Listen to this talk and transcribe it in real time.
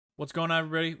What's going on,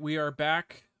 everybody? We are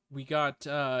back. We got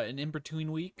an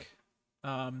in-between week.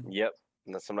 Yep.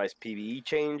 And that's some nice PvE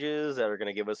changes that are going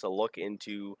to give us a look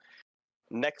into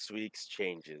next week's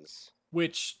changes.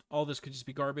 Which all this could just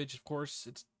be garbage, of course.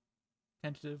 It's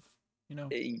tentative, you know.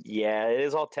 Yeah, it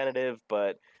is all tentative,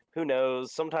 but who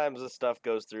knows? Sometimes this stuff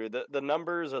goes through. The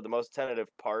numbers are the most tentative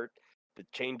part. The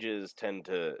changes tend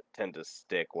to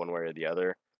stick one way or the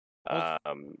other. Also,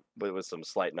 With some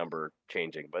slight number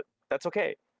changing, but that's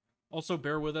okay. also,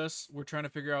 bear with us. We're trying to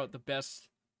figure out the best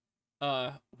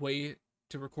way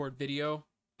to record video,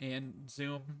 and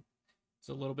Zoom is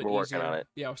a little bit We're easier. working on it.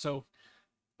 Yeah, so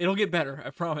it'll get better, I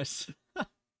promise. All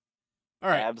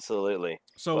right. Absolutely.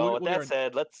 So Well, with that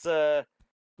said, we'll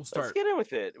let's start. get in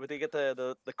with it. We get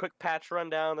the quick patch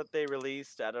rundown that they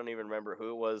released. I don't even remember who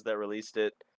it was that released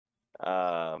it.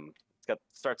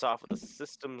 Starts off with the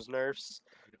systems nerfs,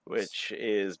 which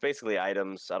is basically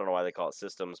items. I don't know why they call it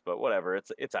systems, but whatever.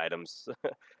 It's items.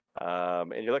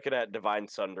 And you're looking at Divine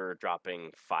Sunder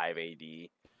dropping 5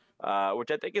 AD,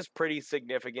 which I think is pretty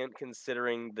significant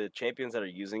considering the champions that are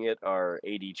using it are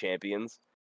AD champions,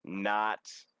 not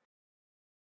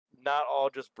all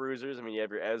just bruisers. I mean, you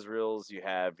have your Ezreals, you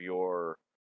have your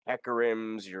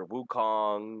Ekarims, your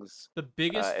Wukongs, The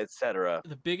biggest etc.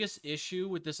 the biggest issue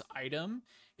with this item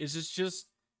is it's just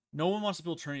no one wants to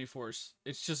build Trinity Force.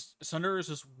 It's just Sunder is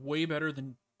just way better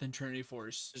than Trinity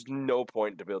Force. There's no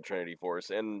point to build Trinity Force,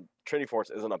 and Trinity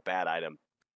Force isn't a bad item,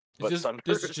 It's but just Sunder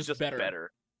this is is just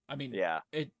better. I mean, Yeah,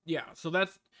 So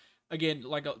that's again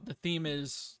like the theme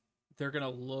is they're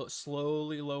gonna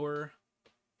slowly lower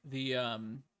the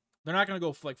They're not gonna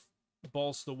go like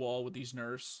balls to the wall with these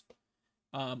nerfs.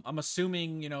 I'm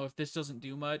assuming if this doesn't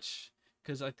do much,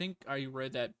 because I think I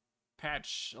read that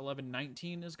patch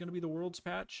 11.19 is gonna be the world's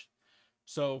patch.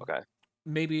 So okay.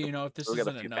 maybe if this We'll get a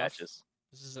isn't few enough, patches.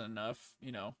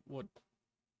 what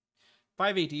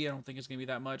 5 AD I don't think is gonna be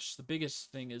that much. The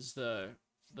biggest thing is the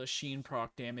Sheen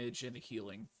proc damage and the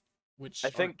healing, which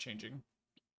aren't changing.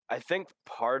 I think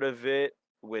part of it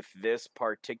with this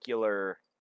particular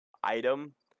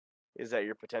item is that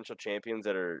your potential champions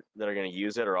that are going to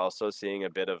use it are also seeing a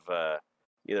bit of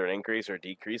either an increase or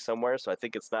decrease somewhere. So I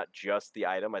think it's not just the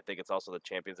item. I think it's also the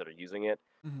champions that are using it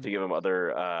to give them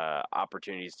other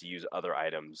opportunities to use other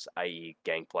items, i.e.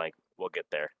 Gangplank. We'll get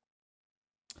there.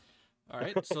 All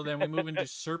right, so then we move into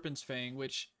Serpent's Fang,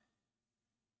 which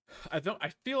I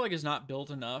feel like is not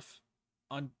built enough.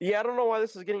 Yeah, I don't know why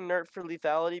this is getting nerfed for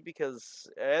lethality, because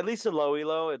at least in Low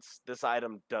Elo, this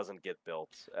item doesn't get built.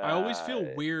 I always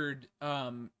feel weird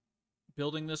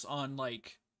building this on I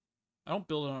don't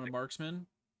build it on a marksman.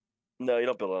 No, you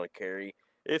don't build it on a carry.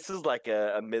 This is like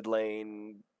a mid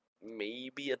lane,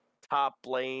 maybe a top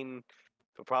lane,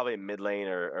 but probably a mid lane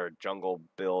or jungle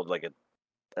build. I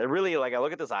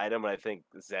look at this item and I think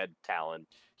Zed Talon.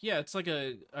 Yeah, it's like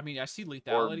I see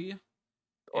lethality.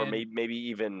 Or maybe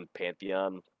even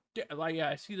Pantheon. Yeah,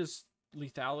 I see this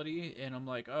lethality and I'm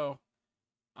like, oh,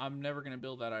 I'm never gonna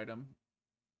build that item.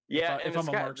 Yeah, if I'm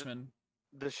a marksman.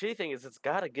 The shitty thing is it's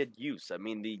got a good use. I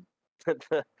mean the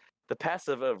the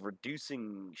passive of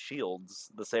reducing shields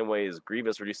the same way as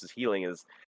Grievous reduces healing is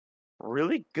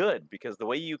really good, because the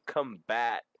way you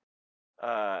combat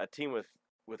a team with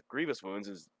Grievous wounds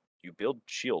is you build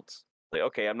shields. Like,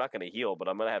 okay, I'm not going to heal, but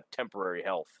I'm going to have temporary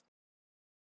health.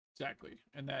 Exactly,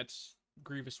 and that's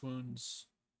Grievous wounds.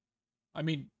 I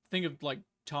mean, think of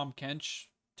Tom Kench.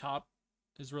 Top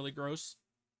is really gross.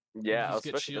 Yeah,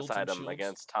 especially this item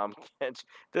against Tom Kench.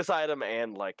 This item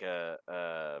and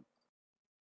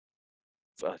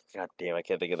God damn, I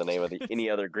can't think of the name of any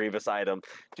other Grievous item.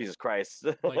 Jesus Christ.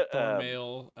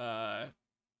 Thornmail.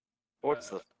 What's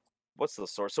the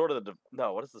sword?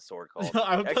 What is the sword called?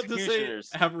 I was about to say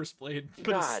Avarice Blade.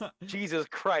 God, Jesus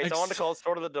Christ! I want to call it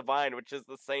Sword of the Divine, which is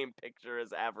the same picture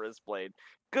as Avarice Blade.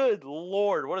 Good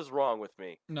Lord, what is wrong with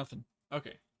me? Nothing.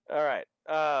 Okay. All right.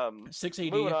 6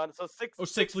 AD. Moving on. So 6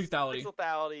 lethality. 6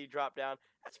 lethality drop down.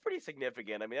 That's pretty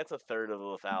significant. I mean, that's a third of the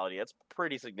lethality. That's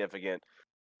pretty significant.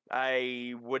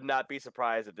 I would not be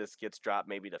surprised if this gets dropped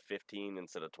maybe to 15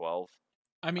 instead of 12.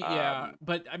 I mean, yeah,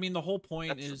 but I mean, the whole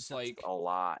point is that's a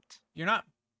lot. You're not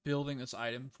building this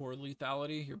item for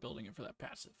lethality. You're building it for that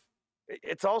passive.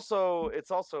 It's also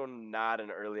not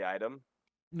an early item.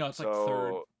 No, it's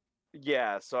third.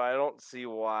 Yeah, so I don't see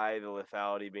why the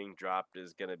lethality being dropped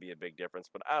is going to be a big difference.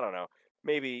 But I don't know.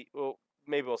 Maybe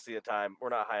we'll see a time. We're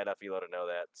not high enough Elo to know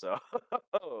that. So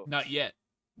not yet.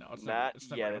 No, it's not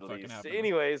yet at least. Happen.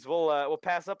 Anyways, we'll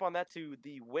pass up on that to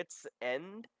the Wit's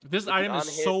End. This item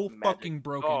is so fucking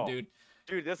broken, dude.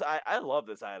 Dude, I love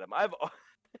this item.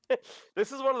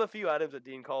 This is one of the few items that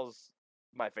Dean calls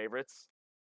my favorites.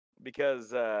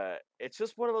 because it's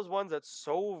just one of those ones that's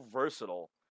so versatile.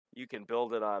 You can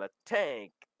build it on a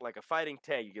tank, like a fighting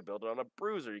tank. You can build it on a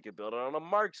bruiser. You can build it on a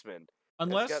marksman. It's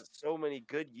got Unless so many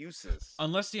good uses.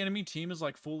 unless the enemy team is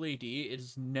like full AD, it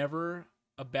is never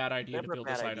a bad idea to Never a build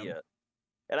bad this item. idea.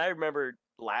 And I remember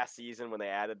last season when they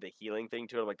added the healing thing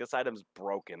to it. I'm like, this item's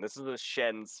broken. This is a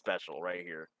Shen special right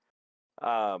here.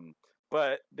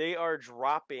 But they are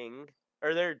dropping,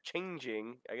 or they're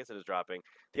changing. I guess it is dropping.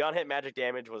 The on-hit magic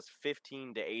damage was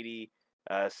 15 to 80,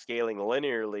 scaling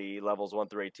linearly levels 1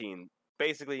 through 18.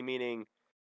 Basically meaning,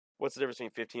 what's the difference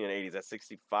between 15 and 80? Is that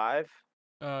 65?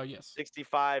 Yes.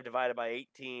 65 divided by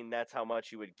 18, that's how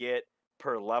much you would get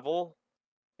per level.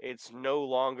 It's no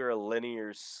longer a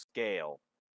linear scale.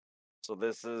 So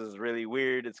this is really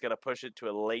weird. It's going to push it to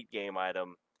a late game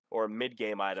item or a mid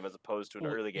game item as opposed to an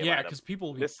early game yeah, item. because people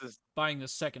will be This is buying the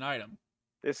second item.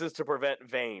 This is to prevent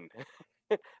Vayne.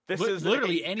 This is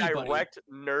literally a anybody. direct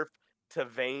nerf to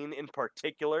Vayne in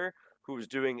particular, who's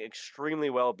doing extremely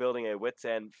well building a Wit's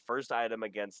End first item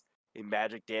against a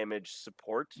magic damage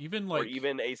support, Even or like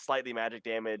even a slightly magic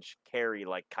damage carry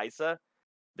like Kaisa.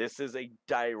 This is a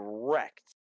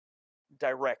direct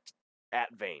at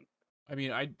Vayne. I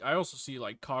mean, I also see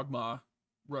like Kog'Maw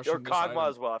rushing Or this Kog'Maw item.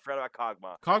 as well. I forgot about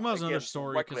Kog'Maw. Kog'Maw's another Again,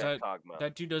 story directly because at Kog'Maw.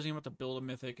 that dude doesn't even have to build a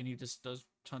mythic and he just does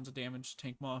tons of damage to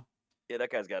Tank Maw. Yeah, that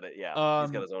guy's got it. Yeah,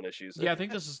 he's got his own issues. Yeah, I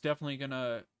think this is definitely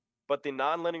gonna. But the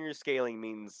non-linear scaling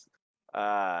means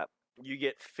you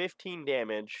get 15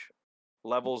 damage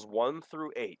levels 1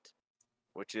 through 8,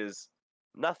 which is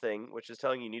nothing, which is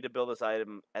telling you need to build this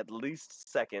item at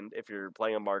least second if you're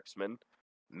playing a marksman,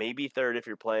 maybe third if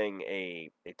you're playing a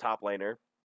top laner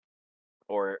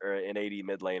or an AD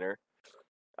mid laner.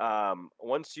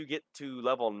 Once you get to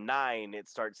level 9, it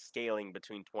starts scaling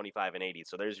between 25 and 80.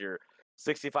 So there's your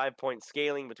 65-point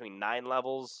scaling between 9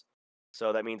 levels.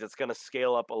 So that means it's going to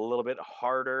scale up a little bit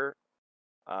harder.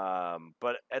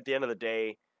 But at the end of the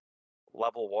day,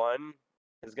 level 1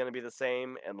 is going to be the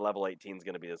same, and level 18 is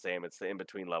going to be the same. It's the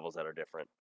in-between levels that are different.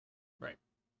 Right.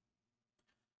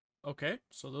 Okay,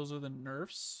 so those are the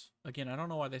nerfs. Again, I don't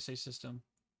know why they say system.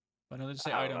 I know they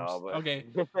say items. Know, but... Okay.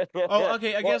 Oh,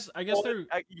 okay. I guess they're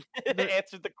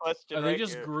answered the question. Are right they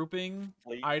just here. grouping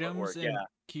Fleet items footwork, and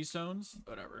keystones?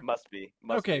 Whatever. Must be.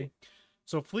 Okay.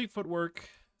 So fleet footwork,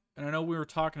 and I know we were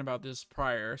talking about this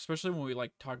prior, especially when we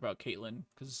like talk about Caitlyn,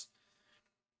 because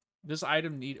this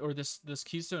item this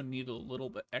keystone need a little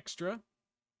bit extra,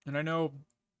 and I know.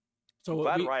 So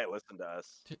I'm glad Riot listened to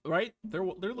us. Right? They're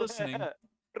listening. Riot,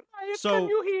 so can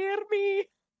you hear me?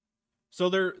 So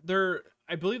they're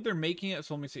I believe they're making it.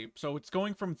 So let me see. So it's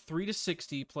going from 3 to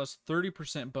 60 plus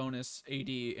 30% bonus AD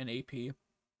and AP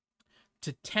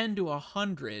to 10 to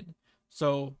 100.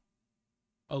 So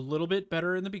a little bit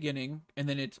better in the beginning, and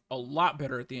then it's a lot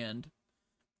better at the end.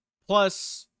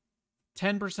 Plus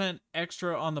 10%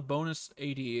 extra on the bonus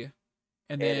AD,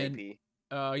 and then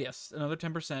yes, another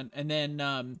 10%, and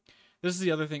then this is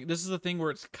the other thing. This is the thing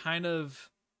where it's kind of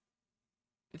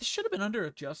this should have been under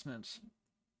adjustments.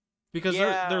 Because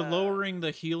they're lowering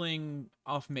the healing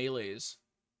off melees.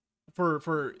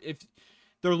 For if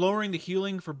they're lowering the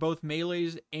healing for both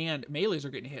melees, and melees are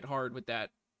getting hit hard with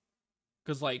that.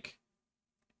 Because like,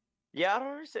 yeah, I don't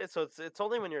understand. So it's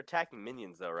only when you're attacking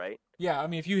minions though, right? Yeah, I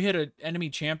mean if you hit an enemy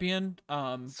champion,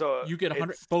 so you get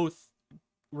 100. Both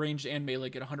ranged and melee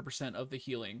get 100% of the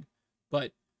healing.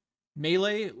 But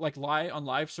melee, like on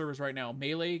live servers right now,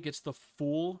 melee gets the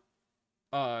full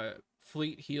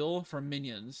fleet heal from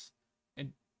minions.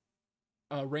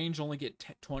 Range only get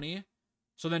 20,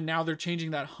 so then now they're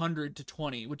changing that 100 to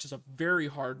 20, which is a very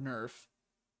hard nerf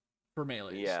for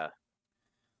melees. Yeah.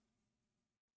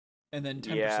 And then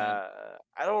 10%. Yeah,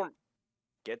 I don't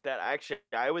get that. Actually,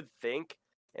 I would think,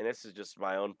 and this is just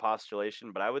my own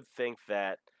postulation, but I would think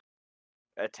that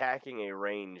attacking a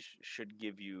range should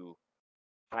give you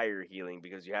higher healing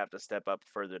because you have to step up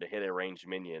further to hit a ranged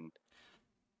minion.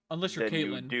 Unless you're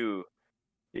Caitlyn. You do.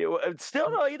 Yeah,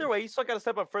 still, no, either way, you still got to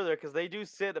step up further because they do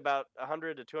sit about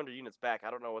 100 to 200 units back.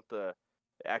 I don't know what the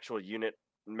actual unit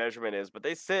measurement is, but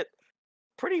they sit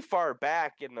pretty far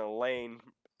back in the lane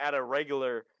at a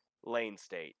regular lane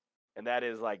state. And that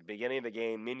is like beginning of the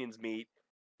game, minions meet,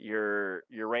 your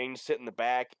range sit in the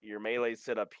back, your melee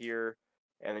sit up here,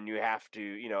 and then you have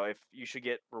to, if you should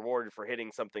get rewarded for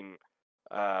hitting something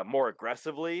more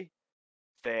aggressively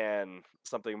than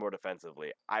something more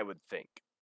defensively, I would think.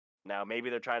 Now, maybe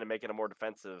they're trying to make it a more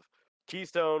defensive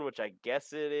keystone, which I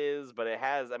guess it is, but it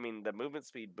has, the movement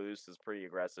speed boost is pretty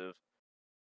aggressive.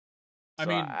 So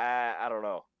I don't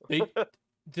know.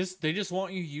 They just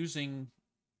want you using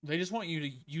They just want you to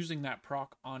using that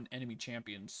proc on enemy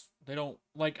champions. They don't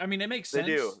like. I mean, it makes They sense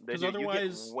do. They because do. You get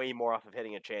otherwise, way more off of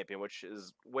hitting a champion, which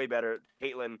is way better.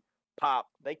 Caitlyn, pop.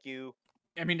 Thank you.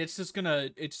 I mean, it's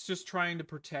just trying to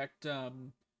protect.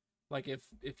 Like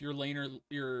if your laner,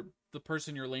 the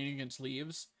person you're laning against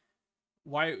leaves,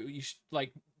 why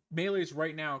like melees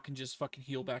right now can just fucking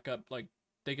heal back up. Like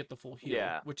they get the full heal,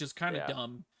 Yeah. which is kind of Yeah.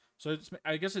 dumb. So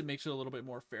I guess it makes it a little bit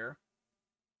more fair.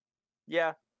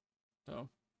 Yeah. So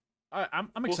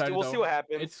I'm We'll excited. we'll though. see what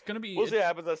happens. It's gonna be. We'll see what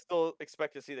happens. I still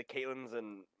expect to see the Caitlyns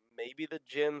and maybe the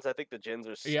Jins. I think the Jins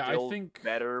are Yeah, I still think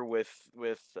better with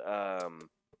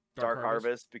Dark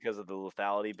Harvest because of the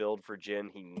lethality build for Jin.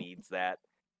 He needs that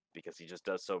because he just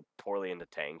does so poorly into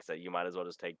tanks that you might as well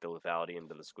just take the lethality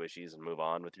into the squishies and move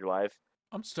on with your life.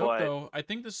 I'm stoked But though. I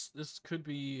think this could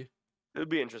be. it would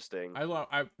be interesting.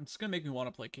 It's gonna make me want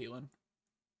to play Caitlyn.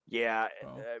 Yeah.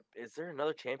 So. Is there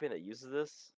another champion that uses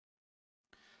this?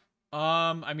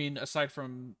 I mean, aside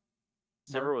from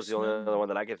Sivir was the only other one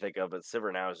that I could think of, but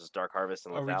Sivir now is just Dark Harvest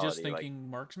and lethality. Are we just thinking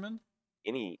marksman?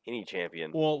 Any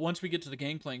champion. Well, once we get to the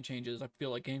gangplank changes, I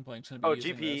feel like gangplank's gonna be. Oh,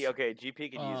 using GP. This. Okay,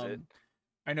 GP could use it.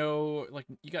 I know, like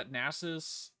you got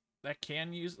Nasus that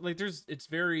can use. Like, it's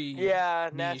very niche.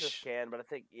 Nasus can, but I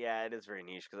think it is very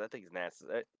niche because I think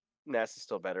Nasus is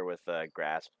still better with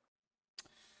Grasp.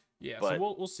 Yeah, but,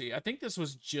 so we'll see. I think this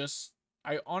was just.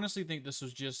 I honestly think this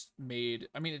was just made.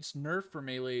 I mean, it's nerfed for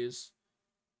melees,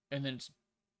 and then it's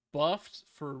buffed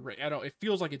for. I don't. It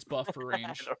feels like it's buffed for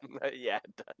range. Yeah,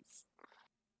 it does.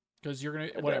 Because you're gonna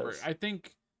whatever. I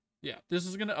think. Yeah, this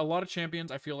is gonna. A lot of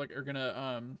champions I feel like are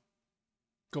gonna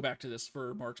go back to this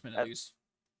for marksman at least.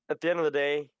 At the end of the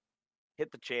day,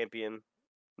 hit the champion,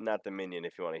 not the minion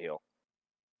if you want to heal.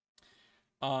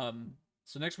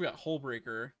 So next we got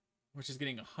Hullbreaker, which is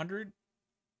getting 100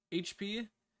 HP.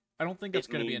 I don't think that's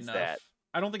going to be enough.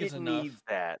 I don't think it's enough. It needs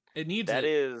that. It needs that.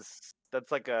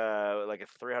 That's like a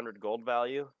 300 gold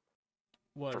value.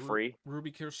 What, for free?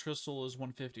 Ruby Crystal is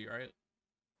 150, right?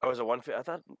 Oh, is it 150? I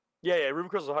thought. Yeah, Ruby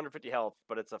Crystal is 150 health,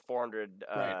 but it's a 400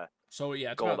 right. So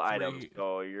yeah, it's gold about item.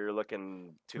 So you're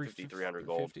looking 250, 300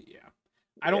 gold. Yeah.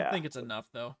 I don't think it's enough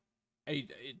though.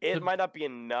 It might not be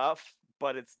enough,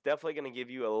 but it's definitely going to give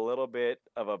you a little bit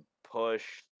of a push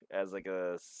as like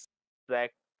a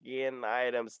second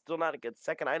item. Still not a good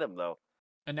second item though.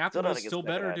 Anathema's still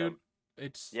better, dude.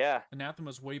 It's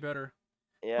Anathema's way better.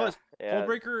 Yeah. Plus,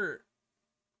 Hullbreaker.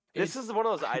 This is one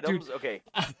of those items. Dude, okay.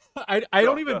 I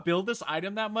don't even build this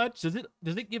item that much. Does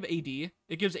it give AD?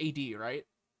 It gives AD, right?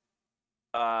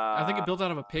 I think it builds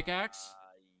out of a pickaxe.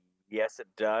 Yes, it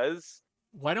does.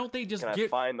 Why don't they just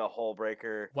find the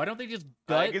Hullbreaker? Why don't they just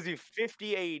gut? It gives you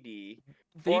 50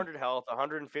 AD, 400 health,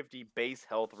 150 base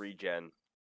health regen.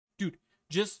 Dude,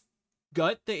 just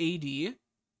gut the AD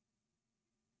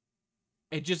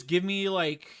and just give me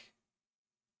like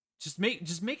just make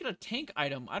it a tank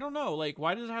item. I don't know. Like,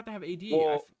 why does it have to have AD?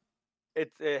 Well,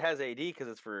 it has AD because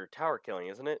it's for tower killing,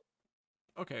 isn't it?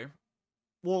 Okay.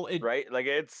 Well, right, like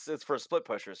it's for a split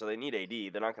pusher, so they need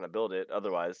AD. They're not going to build it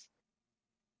otherwise.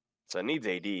 So it needs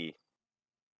AD. I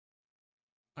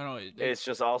don't know. It's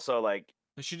just also like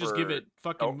they should just give it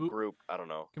fucking group. I don't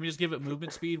know. Can we just give it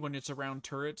movement speed when it's around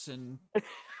turrets and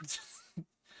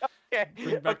okay.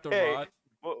 bring back the rot?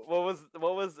 What was it?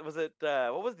 What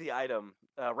was the item?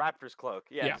 Raptor's cloak.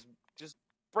 Yeah. Just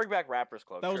bring back Raptor's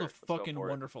cloak. That was a fucking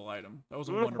wonderful item. That was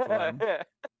a wonderful item.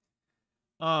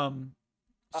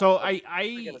 So I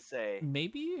gonna say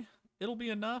maybe it'll be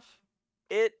enough.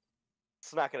 It's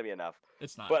not gonna be enough.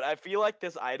 It's not. But I feel like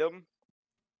this item,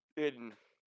 this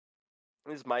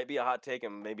might be a hot take,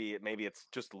 and maybe it's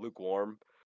just lukewarm.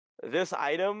 This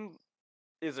item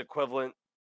is equivalent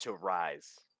to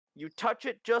Rise. You touch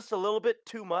it just a little bit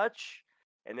too much,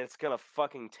 and it's gonna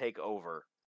fucking take over,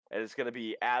 and it's gonna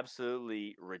be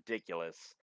absolutely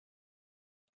ridiculous.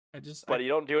 But you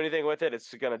don't do anything with it;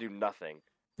 it's gonna do nothing.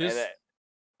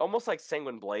 Almost like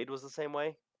Sanguine Blade was the same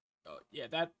way. Oh yeah,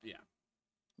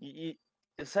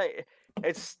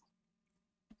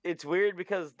 It's weird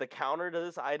because the counter to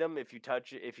this item, if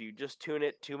you just tune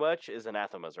it too much, is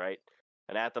Anathema's, right?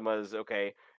 Anathema's,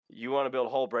 okay, you want to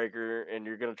build Hullbreaker and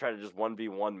you're going to try to just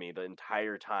 1v1 me the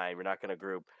entire time. You're not going to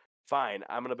group. Fine,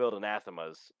 I'm going to build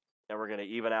Anathema's, and we're going to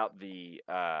even out the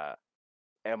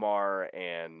MR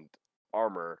and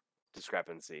armor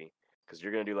discrepancy, because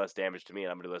you're going to do less damage to me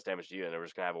and I'm going to do less damage to you, and we're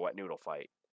just going to have a wet noodle fight.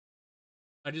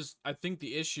 I think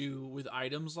the issue with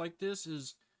items like this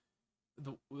is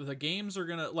the games are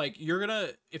gonna, like, you're gonna,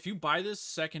 if you buy this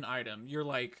second item, you're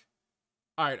like,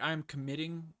 all right, I'm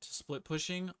committing to split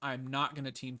pushing. I'm not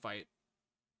gonna team fight.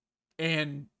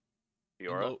 And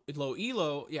low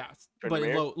elo, yeah, but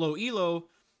low elo,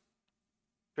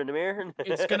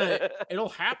 it'll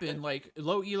happen. Like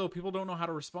low elo, people don't know how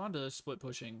to respond to split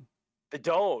pushing. They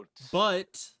don't.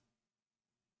 But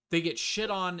they get shit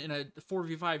on in a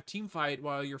 4v5 team fight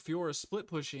while your Fiora is split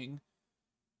pushing.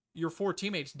 Your 4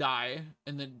 teammates die,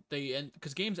 and then they end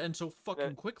because games end so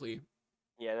fucking quickly.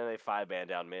 Yeah, then they 5-man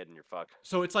down mid, and you're fucked.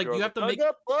 So it's like you have to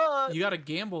you got to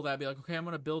gamble that. Be like, okay, I'm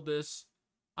gonna build this.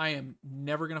 I am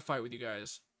never gonna fight with you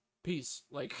guys. Peace.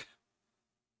 Like,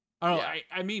 I don't know.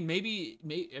 I mean, maybe.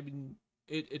 I mean,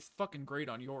 it's fucking great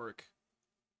on Yorick.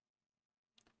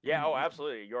 Yeah. Oh,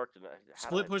 absolutely. York.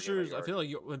 Split pushers. I feel like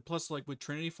and plus like with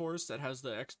Trinity Force that has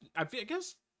the X. I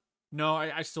guess. No,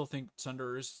 I still think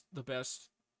Sunder is the best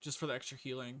just for the extra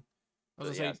healing. I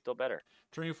was gonna say still better.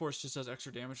 Trinity Force just does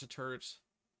extra damage to turrets,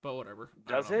 but whatever.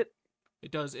 Does it?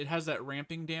 It does. It has that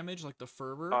ramping damage, like the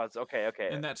fervor. Oh, it's okay.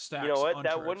 And that stacks. You know what?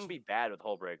 That turrets. wouldn't be bad with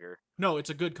Hullbreaker. No, it's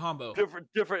a good combo.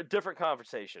 Different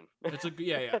conversation. It's a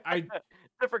yeah.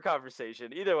 Different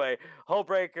conversation. Either way,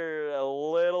 Hullbreaker, a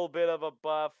little bit of a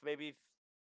buff, maybe.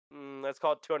 Let's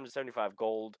call it 275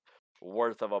 gold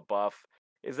worth of a buff.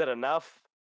 Is it enough?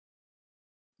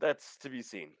 That's to be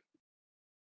seen.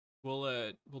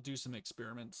 We'll do some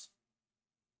experiments.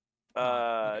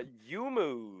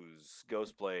 Yumu's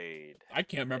Ghostblade. I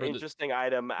can't remember. Interesting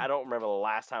item. I don't remember the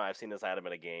last time I've seen this item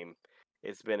in a game.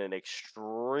 It's been an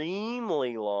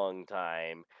extremely long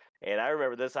time, and I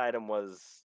remember this item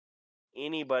was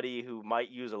anybody who might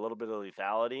use a little bit of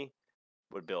lethality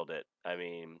would build it. I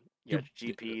mean, you got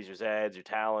your GPs, your Zeds, your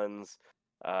Talons.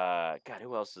 God,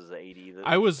 who else is the 80?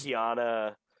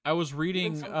 Kiana. I was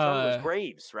reading. Some of those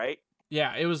Graves, right?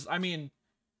 Yeah, it was. I mean,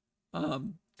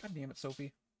 God damn it,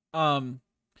 Sophie. I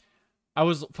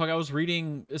was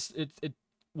reading it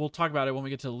we'll talk about it when we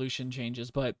get to the Lucian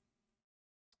changes, but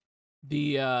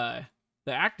the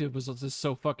active was just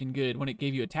so fucking good when it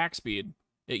gave you attack speed.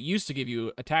 It used to give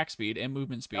you attack speed and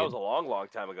movement speed. That was a long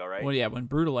time ago, right? Well, yeah, when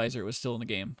Brutalizer was still in the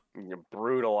game. Your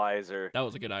Brutalizer. That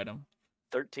was a good item.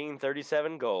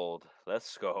 1337 gold.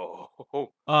 Let's go.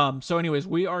 So anyways,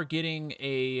 we are getting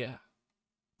a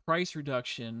price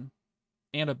reduction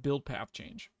and a build path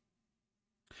change.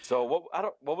 So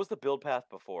what was the build path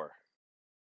before?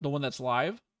 The one that's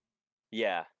live?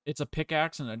 Yeah. It's a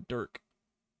pickaxe and a dirk.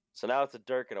 So now it's a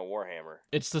dirk and a warhammer.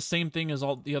 It's the same thing as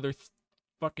all the other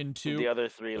fucking two. The other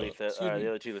three the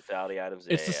other two lethality items.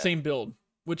 It's the same build,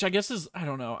 which I guess is I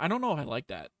don't know. I don't know if I like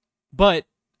that. But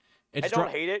I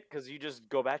don't hate it because you just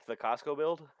go back to the Costco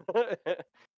build.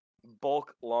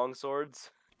 Bulk longswords.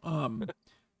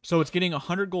 So it's getting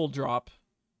 100 gold drop.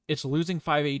 It's losing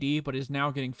 5 AD, but is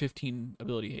now getting 15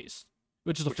 ability haste,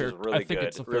 which is fair. Really I think good.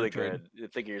 it's a fair really trade.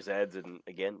 good. Think of your Zeds and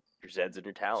again your Zeds and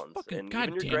your Talons and God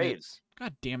even your damn Graves.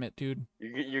 God damn it, dude!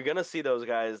 You're gonna see those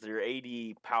guys. Your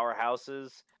AD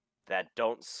powerhouses that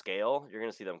don't scale. You're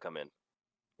gonna see them come in.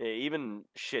 Yeah, even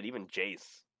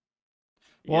Jace.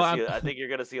 I think you're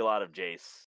gonna see a lot of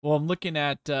Jace. Well, I'm looking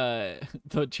at the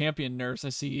champion nerfs. I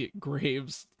see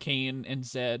Graves, Kane, and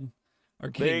Zed.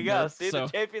 There you go. Nerfed, see the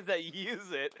champions that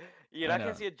use it. You're not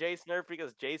gonna see a Jace nerf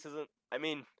because Jace isn't. I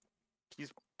mean,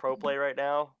 he's pro play right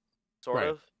now, sort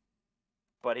of,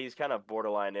 but he's kind of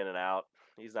borderline in and out.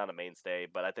 He's not a mainstay,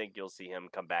 but I think you'll see him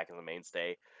come back as a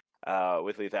mainstay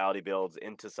with lethality builds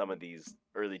into some of these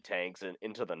early tanks and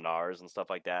into the Nars and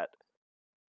stuff like that.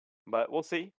 But we'll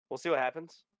see. We'll see what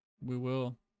happens. We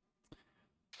will.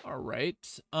 All right.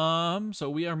 So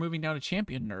we are moving down to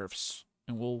champion nerfs.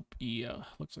 And we'll be,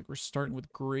 looks like we're starting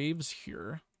with Graves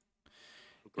here.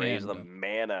 Graves, a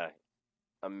mana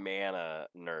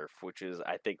nerf, which is,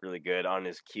 I think, really good on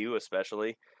his Q,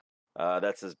 especially.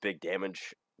 That's his big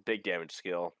damage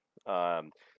skill.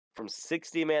 From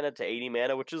 60 mana to 80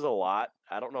 mana, which is a lot.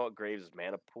 I don't know what Graves'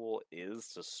 mana pool is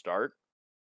to start.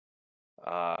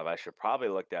 I should probably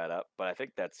look that up, but I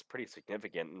think that's pretty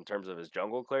significant in terms of his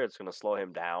jungle clear. It's going to slow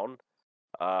him down.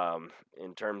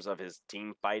 In terms of his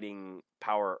team fighting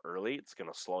power early, it's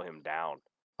going to slow him down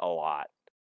a lot.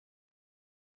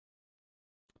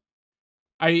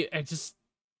 I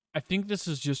think this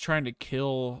is just trying to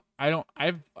kill.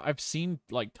 I've seen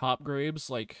like top Graves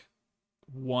like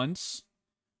once.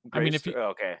 Graves,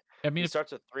 he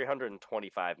starts at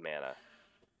 325 mana.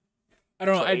 I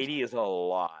don't know. 80 is a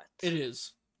lot. It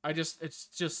is. It's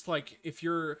just like if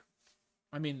you're.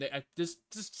 I mean, this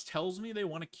tells me they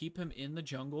want to keep him in the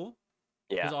jungle.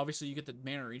 Yeah. Because obviously you get the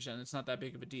mana regen. It's not that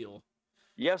big of a deal.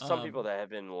 You have some people that have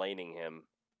been laning him,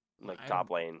 like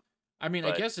top lane. I mean,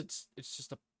 I guess it's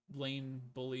just a lane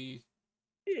bully.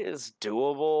 Is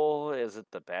doable. Is it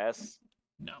the best?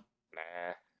 No.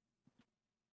 Nah.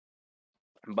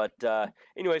 But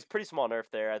anyways, pretty small nerf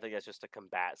there. I think that's just to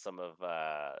combat some of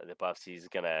the buffs he's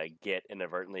gonna get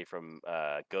inadvertently from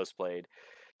Ghostblade.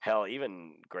 Hell,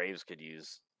 even Graves could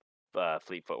use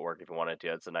fleet footwork if he wanted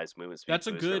to. It's a nice movement speed That's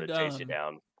a booster to good chase you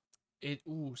down.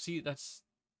 see, that's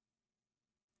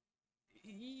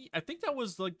I think that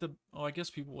was like the I guess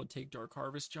people would take Dark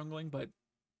Harvest jungling, but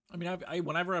I mean I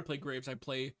whenever I play Graves I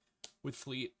play with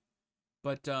fleet.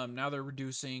 But now they're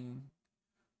reducing.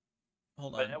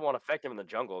 Hold But on. it won't affect him in the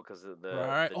jungle because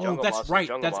Right. the Oh, jungle that's monster, right.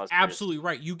 jungle That's monsters. absolutely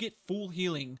right. You get full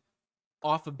healing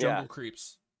off of Yeah, jungle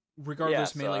creeps, yeah.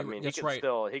 regardless So I melee. mean, That's right.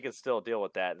 he can still deal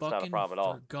with that. It's not a Fucking problem at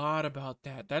all. forgot about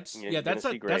that. That's You're gonna see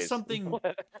that's Graves. something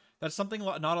that's something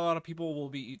not a lot of people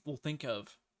will think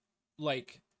of.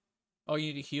 Like, oh,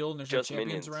 you need to heal and there's no Just champions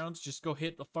minions. around. Just go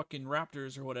hit the fucking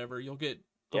raptors or whatever. You'll get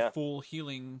the Yeah, full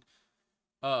healing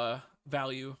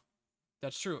value.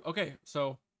 That's true. Okay,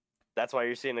 so that's why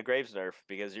you're seeing a Graves nerf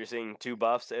because you're seeing 2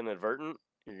 buffs inadvertent.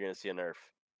 You're gonna see a nerf.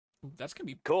 that's gonna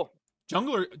be Cool.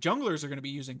 junglers are gonna be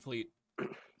using fleet.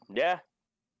 Yeah,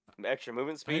 extra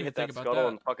movement I didn't speed. even Hit think that about scuttle that.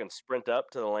 and fucking sprint up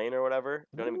to the lane or whatever.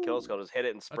 Don't even kill the Ooh, scuttle. Just hit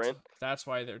it and sprint. that's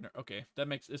why they're okay.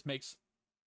 This makes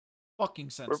fucking We're,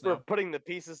 sense we're now. putting the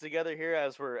pieces together here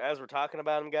as we're talking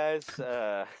about them, guys.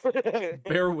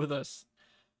 Bear with us.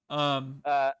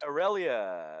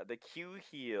 Aurelia, the Q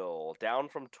heal down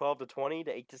from 12 to 20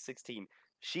 to 8 to 16.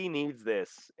 She needs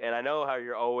this, and I know how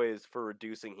you're always for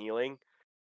reducing healing.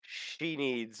 She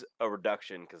needs a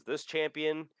reduction because this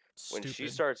champion, when she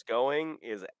Stupid. starts going,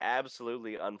 is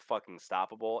absolutely unfucking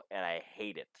stoppable, and I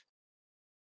hate it.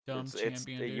 Dumb It's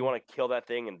champion, you dude. want to kill that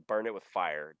thing and burn it with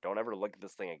fire. Don't ever look at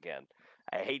this thing again.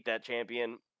 I hate that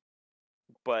champion,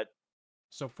 but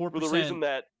So for the reason 4%.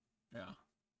 that Yeah.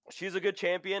 she's a good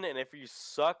champion, and if you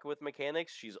suck with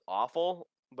mechanics, she's awful.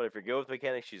 But if you're good with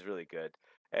mechanics, she's really good.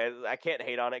 And I can't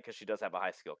hate on it because she does have a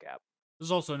high skill cap.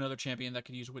 There's also another champion that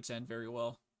could use Wits End very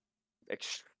well.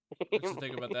 That's the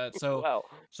thing about Extremely that. So well.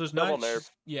 so it's Double not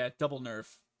nerf. yeah, double nerf.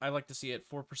 I like to see it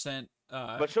 4%.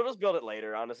 But she'll just build it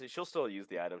later. Honestly, she'll still use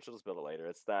the item. She'll just build it later.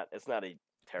 It's not a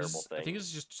terrible I think thing.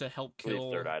 it's just to help The third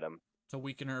kill item. to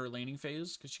weaken her laning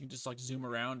phase because she can just like zoom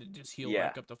around and just heal Yeah,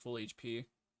 back up to full HP.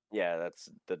 yeah. That's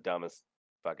the dumbest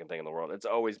fucking thing in the world. It's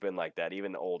always been like that.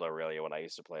 Even old Aurelia, when I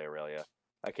used to play Aurelia,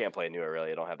 I can't play new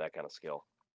Aurelia. I don't have that kind of skill.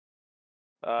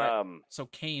 All right. So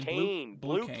Kayn, blue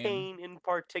Blue Kayn. Kayn in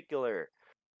particular.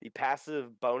 The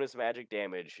passive bonus magic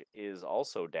damage is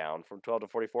also down from 12 to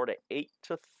 44 to 8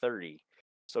 to 30.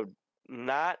 So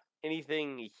not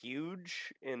anything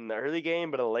huge in the early game,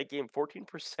 but in the late game,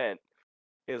 14%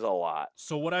 is a lot.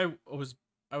 So what I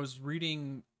was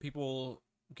reading people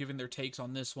giving their takes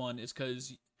on this one is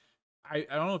because I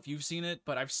don't know if you've seen it,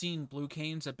 but I've seen blue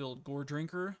canes that build Gore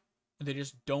Drinker and they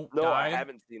just don't No, I die.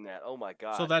 haven't seen that. Oh my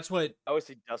god. So that's what. I always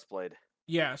see Dustblade.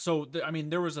 Yeah. So I mean,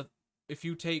 there was a if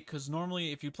you take because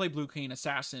normally if you play blue cane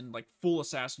assassin like full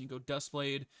assassin, you go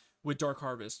Dustblade with Dark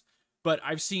Harvest. But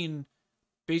I've seen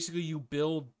basically you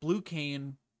build blue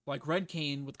cane like red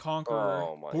cane with Conqueror,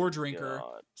 Oh my Gore Drinker.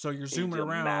 god. So you're You zooming deal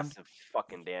around. massive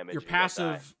fucking damage. Your and you don't die.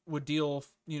 passive would deal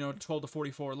 12 to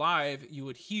 44 live. You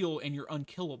would heal and you're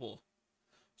unkillable.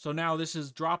 So now this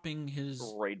is dropping his.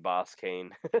 Raid boss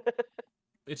Kane.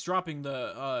 It's dropping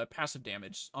the passive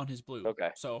damage on his blue. Okay.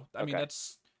 So I mean Okay.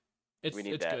 that's We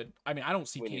need it's that. good. I mean I don't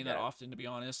see We Kane need that that. often to be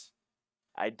honest.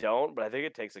 I don't, but I think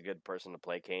it takes a good person to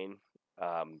play Kane,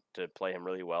 to play him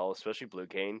really well, especially Blue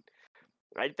Kane.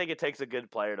 I think it takes a good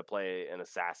player to play an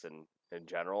assassin in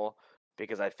general,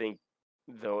 because I think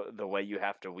the way you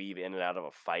have to weave in and out of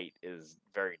a fight is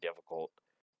very difficult.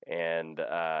 And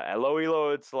at low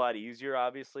elo, it's a lot easier,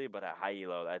 obviously, but at high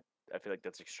elo, I feel like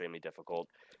that's extremely difficult.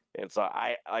 And so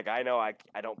I know I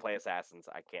don't play assassins.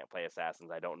 I can't play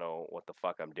assassins. I don't know what the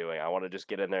fuck I'm doing. I want to just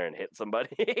get in there and hit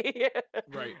somebody.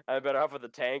 Right. I'm better off with a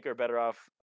tank, or better off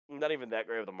not even that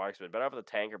great with a marksman. Better off with a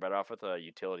tank, or better off with a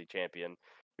utility champion,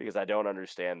 because I don't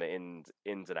understand the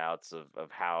ins and outs of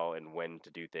how and when to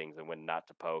do things and when not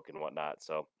to poke and whatnot.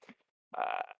 So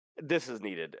this is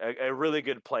needed. A really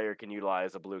good player can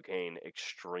utilize a blue cane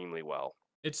extremely well.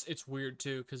 It's weird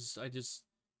too because I just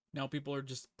now people are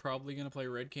just probably gonna play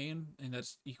red cane and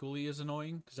that's equally as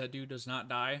annoying because that dude does not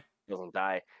die. He doesn't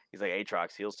die. He's like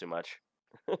Aatrox, heals too much.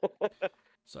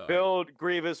 So Build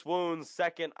grievous wounds,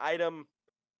 second item,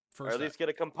 or first at least get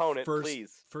a component, first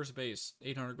please. first base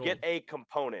 800 gold. Get a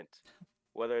component.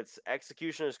 Whether it's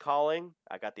Executioner's Calling,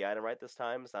 I got the item right this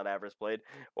time, it's not Avarice Blade,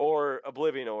 or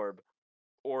Oblivion Orb,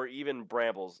 or even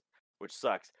Brambles, which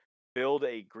sucks. Build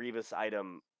a grievous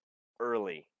item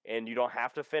early, and you don't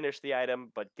have to finish the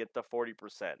item, but get the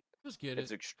 40%. Just get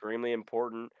It's it. extremely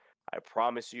important. I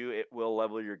promise you, it will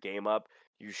level your game up.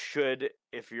 You should,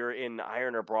 if you're in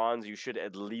iron or bronze, you should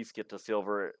at least get to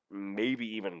silver, maybe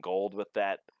even gold with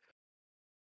that.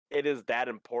 It is that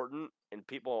important, and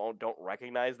people don't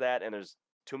recognize that. And there's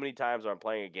too many times where I'm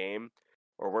playing a game,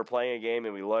 or we're playing a game,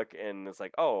 and we look, and it's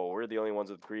like, oh, we're the only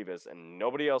ones with Grievous, and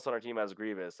nobody else on our team has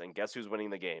Grievous. And guess who's winning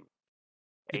the game?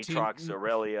 The Aatrox, team,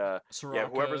 Aurelia, yeah, Soraka,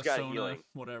 whoever's got Sona, healing.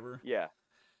 whatever. Yeah,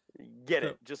 get So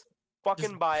it. Just just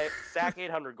fucking buy it. Sack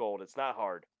 800 gold. It's not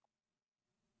hard.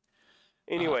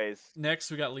 uh, Anyways, next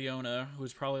we got Leona,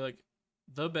 who's probably like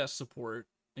the best support,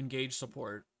 engaged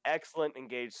support. excellent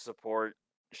engaged support.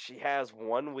 She has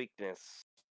one weakness,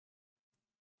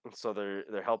 so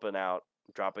they're helping out,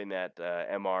 dropping that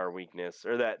MR weakness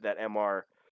or that MR,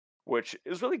 which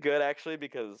is really good actually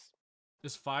because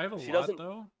Is 5 a she lot doesn't.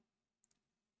 though?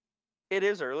 It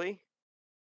is early.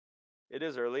 It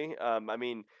is early. I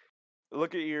mean,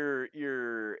 look at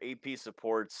your AP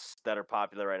supports that are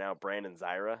popular right now. Brandon,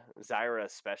 Zyra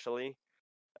especially.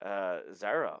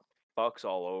 Zyra fucks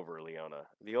all over Leona.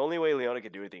 The only way Leona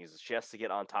can do anything is she has to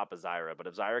get on top of Zyra. But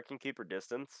if Zyra can keep her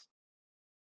distance,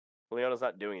 Leona's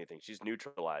not doing anything. She's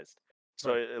neutralized.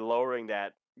 So Right. lowering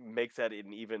that makes that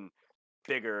an even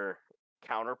bigger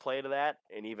counterplay to that,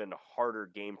 an even harder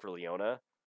game for Leona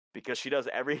because she does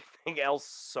everything else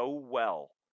so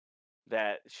well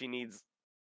that she needs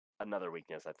another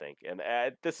weakness, I think. And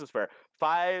this is fair.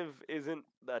 5 isn't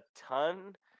a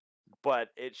ton, but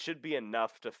it should be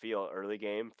enough to feel early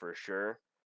game for sure.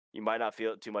 You might not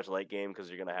feel it too much late game because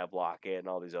you're gonna have Locket and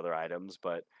all these other items,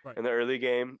 but Right. in the early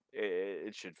game,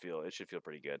 it should feel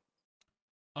pretty good.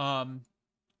 Um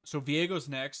so Viego's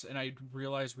next, and I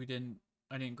realized I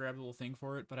didn't grab the little thing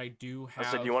for it, but I do So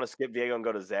do have you want to skip Viego and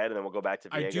go to Zed, and then we'll go back to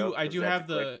Viego? I Because do Zed's have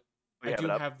quick. the We I have do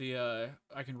it up. have the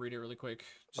I can read it really quick.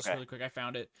 Just Okay. really quick. I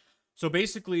found it. So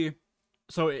basically,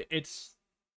 it's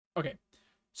okay.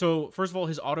 So first of all,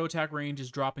 his auto attack range is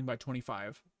dropping by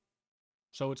 25.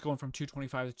 So it's going from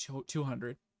 225 to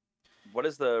 200. What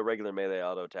is the regular melee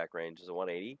auto attack range? Is it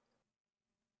 180?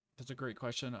 That's a great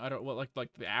question. I don't what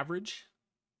like the average?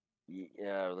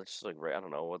 Yeah, let's just I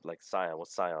don't know what Scion.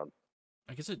 What's Scion?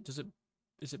 I guess it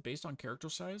is it based on character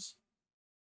size?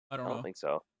 I don't I don't know. think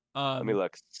so. Let me Um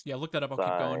look. yeah, look that up. I'll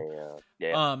keep going. Scion.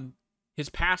 Yeah. His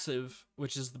passive,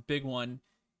 which is the big one,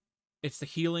 it's the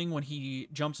healing when he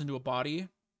jumps into a body,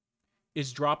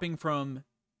 is dropping from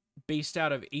based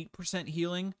out of 8%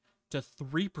 healing to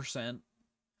 3%.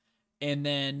 And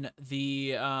then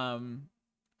the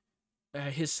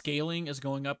his scaling is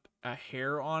going up a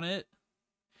hair on it.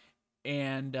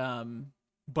 And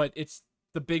but it's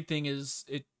the big thing is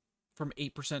it from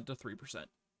 8% to 3%.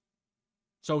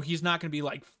 So he's not going to be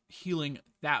like healing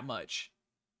that much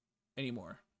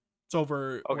anymore. It's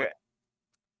over Okay. what?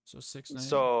 So 6 9.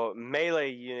 So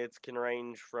melee units can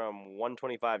range from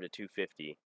 125 to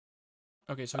 250.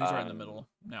 Okay, so he's right in the middle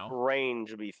now. Range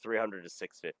would be 300 to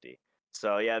 650.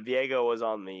 So yeah, Viego was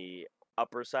on the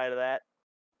upper side of that.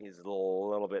 He's a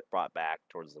little bit brought back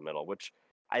towards the middle, which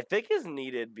I think is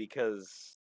needed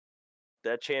because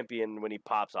that champion when he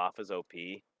pops off is OP.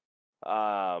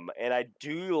 And I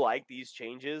do like these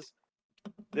changes.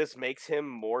 This makes him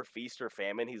more feast or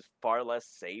famine. He's far less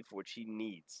safe, which he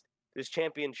needs. This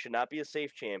champion should not be a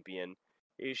safe champion.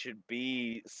 He should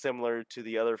be similar to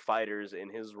the other fighters in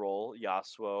his role,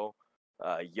 Yasuo,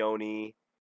 Yoni.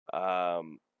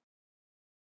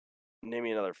 Name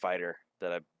me another fighter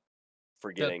that I'm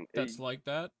forgetting. That's like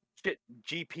that. Shit,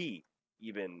 GP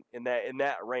even in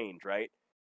that range, right?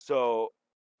 So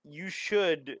you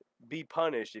should be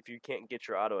punished if you can't get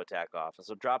your auto attack off. And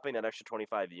so dropping that extra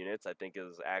 25 units, I think,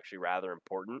 is actually rather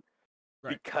important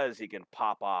because he can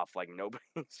pop off like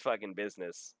nobody's fucking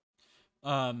business.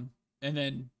 And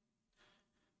then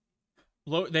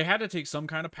they had to take some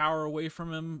kind of power away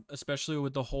from him, especially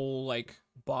with the whole like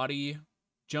body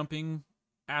jumping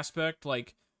aspect.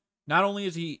 Like, not only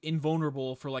is he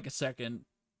invulnerable for like a second,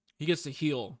 he gets to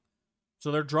heal.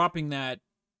 So they're dropping that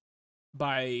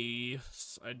by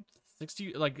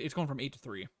 60. Like, it's going from 8 to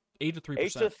 3. 8 to 3%.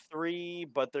 8 to 3,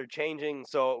 but they're changing.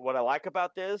 So what I like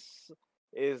about this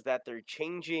is that they're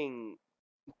changing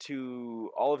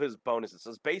to all of his bonuses. So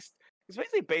it's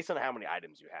basically based on how many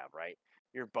items you have, right?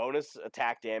 Your bonus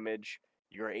attack damage,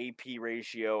 your AP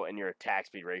ratio, and your attack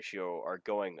speed ratio are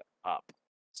going up.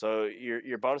 So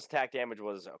your bonus attack damage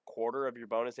was a quarter of your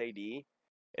bonus AD.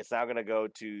 It's now going to go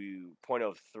to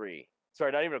 0.03.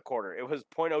 Sorry, not even a quarter. It was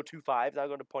 0.025. Now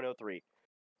going to 0.03.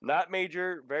 Not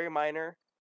major, very minor.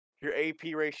 Your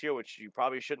AP ratio, which you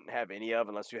probably shouldn't have any of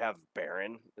unless you have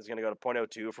Baron, is going to go to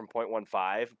 0.02 from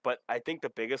 0.15. But I think the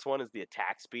biggest one is the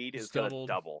attack speed is going to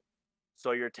double.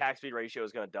 So your attack speed ratio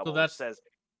is going to double, which says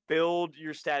build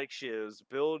your static shivs,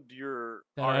 build your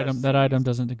That item RFCs,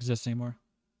 doesn't exist anymore.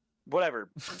 whatever.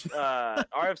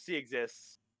 RFC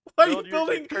exists. Why are you Build your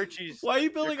building? Kirchis, Why are you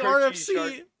your building Kirchis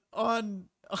shark. RFC on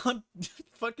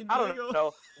fucking I don't Viego?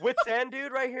 know. Wits End,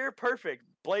 dude, right here, perfect.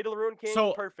 Blade of the Ruin King,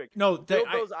 So perfect. no, Build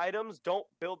those items. Don't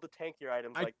build the tankier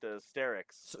items I like the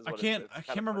Sterix. Is I what can't it's I kind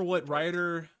can't of remember pushing me what towards.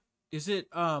 writer is it.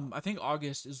 I think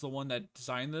August is the one that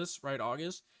designed this, right?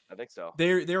 August. I think so.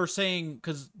 They were saying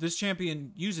because this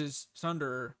champion uses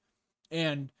Sunder,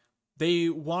 and they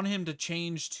want him to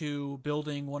change to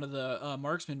building one of the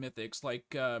marksman mythics like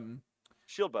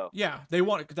Shield bow. yeah, they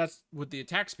want it. That's with the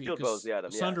attack speed Shield bow's because the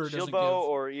item. Yeah, Sunder shield doesn't give. bow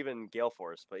or even Gale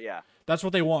Force. But yeah, That's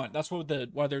what they want. That's what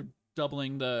why they're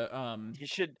doubling the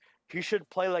he should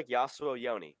play like Yasuo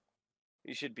Yoni.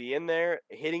 He should be in there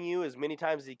hitting you as many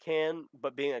times as he can,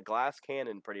 but being a glass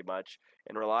cannon pretty much,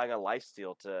 and relying on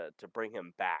lifesteal to bring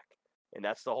him back. And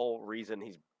that's the whole reason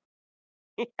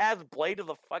he has Blade of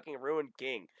the fucking Ruined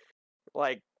King.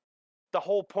 Like, the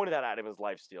whole point of that item is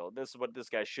lifesteal. This is what this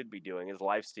guy should be doing, is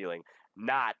lifestealing,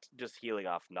 not just healing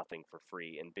off nothing for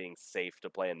free and being safe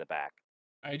to play in the back.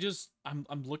 I'm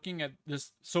looking at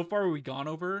this so far. We've gone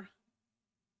over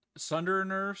Sunder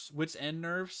nerfs, Wits End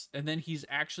nerfs, and then he's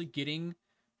actually getting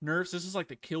nerfs. This is like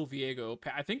the kill Viego.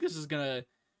 I think this is gonna.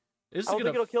 This is I don't gonna.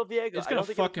 think it'll kill Viego. It's gonna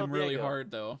fuck him really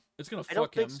hard though. It's gonna fuck him. I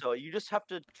don't think so. You just have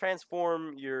to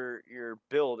transform your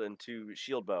build into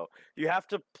shield bow. You have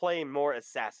to play more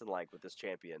assassin like with this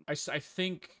champion. I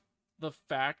think the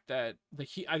fact that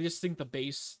I just think the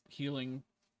base healing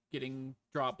getting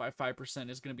dropped by 5%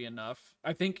 is gonna be enough.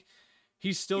 I think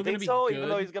he's still gonna be good. Even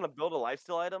though he's gonna build a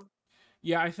lifesteal item.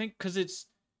 Yeah, I think because it's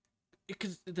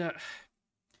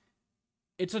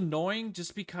annoying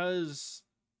just because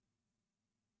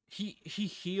he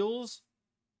heals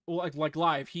like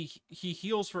live he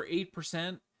heals for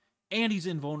 8% and he's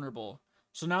invulnerable.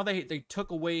 So now they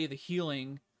took away the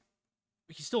healing.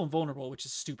 He's still invulnerable, which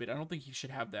is stupid. I don't think he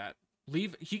should have that.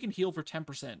 He can heal for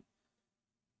 10%.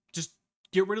 Just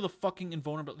get rid of the fucking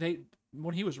invulnerable.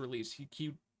 When he was released, he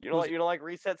you don't like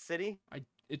Reset City?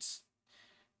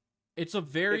 It's a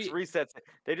very... It's Reset.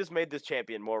 They just made this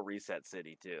champion more Reset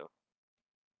City too.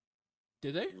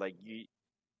 Did they? Like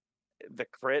the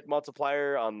crit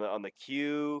multiplier on the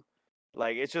Q,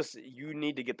 like it's just you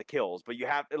need to get the kills, but you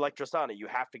have like Tristana, you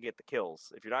have to get the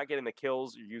kills. If you're not getting the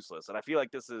kills, you're useless. And I feel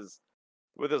like this is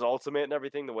with his ultimate and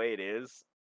everything the way it is,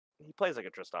 he plays like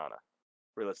a Tristana,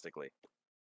 realistically.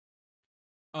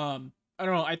 I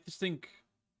don't know. I just think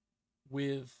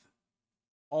with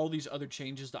all these other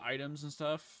changes to items and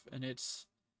stuff, and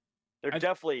they're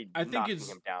definitely knocking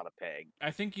him down a peg.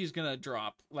 I think he's gonna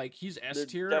drop. Like he's S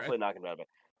tier. Definitely knocking him down a peg.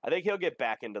 I think he'll get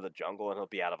back into the jungle and he'll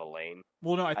be out of a lane.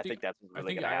 Well, no, I think that's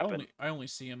really gonna happen. I only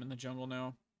see him in the jungle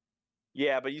now.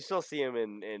 Yeah, but you still see him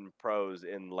in pros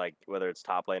in like whether it's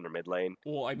top lane or mid lane.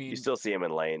 Well, I mean, you still see him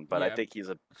in lane, but yeah. I think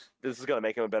this is gonna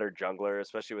make him a better jungler,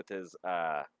 especially with his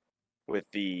with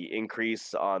the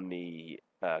increase on the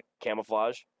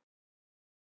camouflage.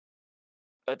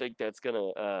 I think that's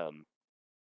gonna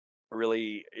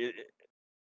really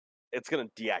it's gonna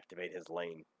deactivate his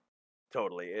lane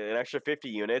totally. An extra 50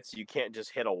 units, you can't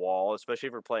just hit a wall, especially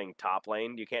if you're playing top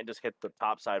lane. You can't just hit the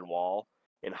top side wall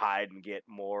and hide and get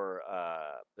more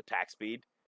attack speed.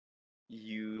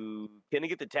 You can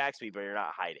get the attack speed, but you're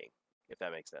not hiding, if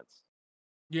that makes sense.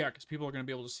 Yeah, because people are going to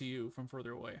be able to see you from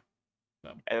further away.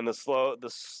 So. And the slow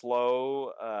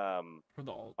for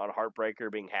the ult on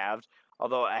Heartbreaker being halved,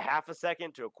 although a half a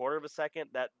second to a quarter of a second,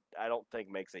 that I don't think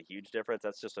makes a huge difference.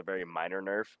 That's just a very minor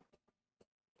nerf.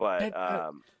 But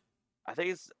I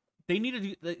think they need to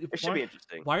do. It should be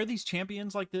interesting. Why are these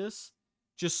champions like this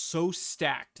just so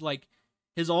stacked? Like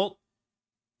his ult,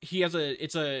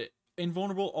 it's a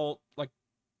invulnerable ult, like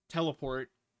teleport.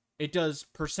 It does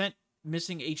 %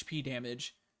 missing HP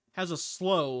damage. Has a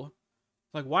slow.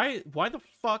 Like why the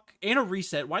fuck, and a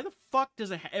reset? Why the fuck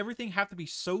does everything have to be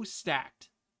so stacked?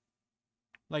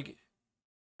 Like,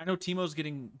 I know Teemo's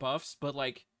getting buffs, but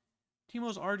like,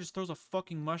 Teemo's R just throws a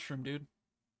fucking mushroom, dude.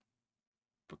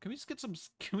 But can we just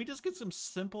get some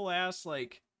simple ass,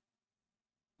 like,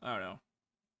 I don't know.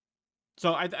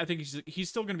 So I think he's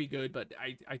still gonna be good, but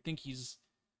I think he's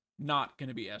not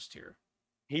gonna be S tier.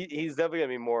 He's definitely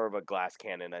gonna be more of a glass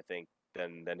cannon, I think,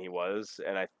 than he was,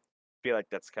 and I feel like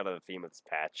that's kind of the theme of this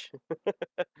patch.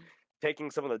 Taking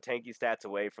some of the tanky stats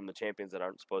away from the champions that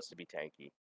aren't supposed to be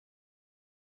tanky.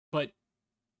 But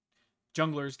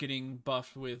jungler's getting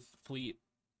buffed with Fleet.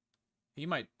 He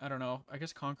might, I don't know. I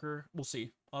guess Conquer. We'll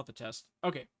see. I'll have to test.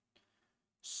 Okay.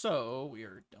 So we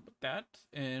are done with that.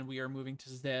 And we are moving to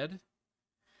Zed.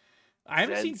 I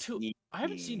haven't seen Zed's too. I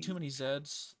haven't seen too easy. many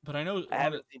Zeds, but I know I on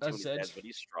haven't seen a too many Zed's Zeds, but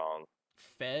he's strong.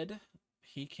 fed,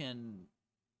 he can.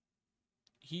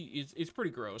 It's pretty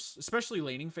gross, especially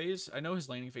laning phase. I know his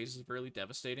laning phase is really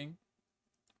devastating,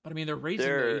 but I mean they're raising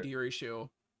the They're AD ratio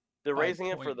they're by raising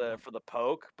it for the 0.1.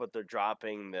 poke, but they're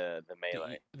dropping the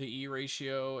melee The E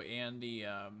ratio and and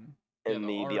the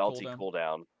the R ulti cooldown.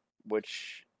 cooldown,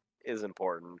 which is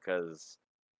important because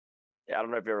I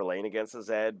don't know if you ever lane against a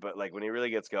Zed, but like when he really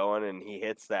gets going and he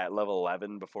hits that level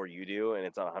 11 before you do, and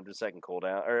it's on a 100-second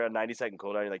cooldown or a 90-second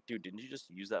cooldown, you're like, dude, didn't you just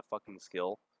use that fucking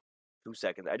skill? 2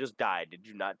 seconds. I just died. Did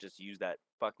you not just use that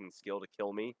fucking skill to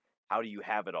kill me? How do you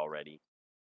have it already?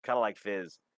 Kind of like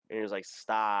Fizz. And he was like,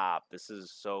 stop. This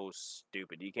is so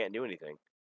stupid. You can't do anything.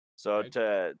 So Right?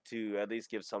 to at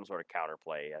least give some sort of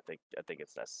counterplay, I think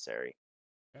it's necessary.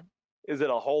 Okay. Is it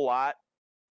a whole lot?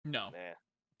 No, Nah.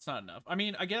 it's not enough. I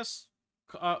mean, I guess.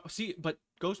 See, but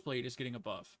Ghostblade is getting a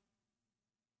buff.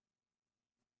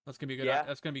 That's gonna be good. Yeah,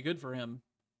 That's gonna be good for him.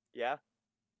 yeah.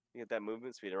 You get that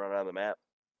movement speed to run around the map.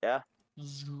 Yeah.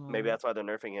 Maybe that's why they're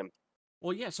nerfing him.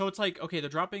 Well, yeah. So it's like okay,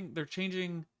 they're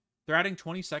changing, they're adding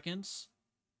 20 seconds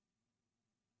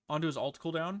onto his alt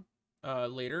cooldown,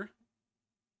 later,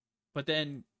 but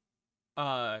then,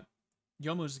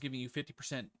 Yomu's is giving you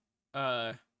 50%,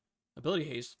 ability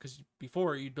haste because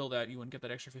before you'd build that you wouldn't get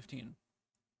that extra 15.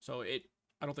 So I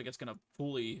don't think it's gonna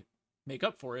fully make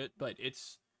up for it, but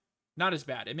it's not as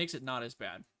bad. It makes it not as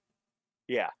bad.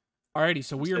 Yeah. Alrighty,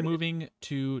 so we are moving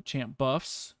to champ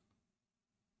buffs.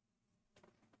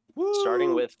 Woo!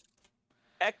 Starting with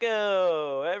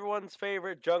Echo, everyone's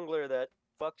favorite jungler that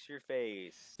fucks your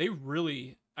face. They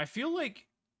really. I feel like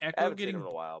I haven't seen him in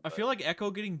a while, I but feel like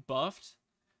Echo getting buffed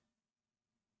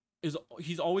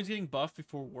he's always getting buffed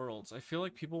before Worlds. I feel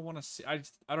like people want to see. I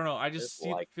don't know. I just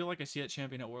feel like I see that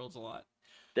champion at Worlds a lot.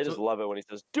 They just love it when he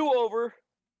says "do over."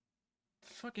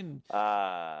 Fucking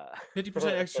 50% uh,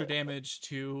 extra damage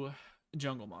to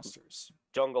jungle monsters.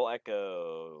 Jungle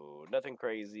Echo, nothing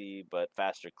crazy, but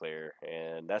faster clear,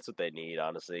 and that's what they need,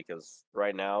 honestly. Because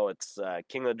right now, it's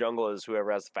King of the Jungle is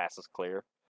whoever has the fastest clear. Right.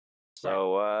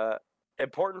 So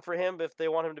important for him if they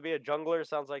want him to be a jungler.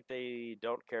 Sounds like they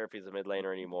don't care if he's a mid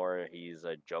laner anymore. He's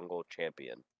a jungle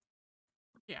champion.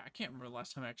 Yeah, I can't remember the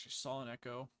last time I actually saw an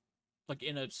Echo, like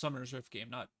in a Summoner's Rift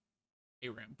game, not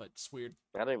ARAM, but it's weird.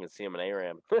 I don't even see him in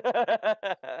ARAM.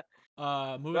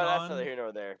 Moving But that's on. neither here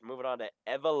nor there. Moving on to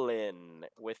Evelyn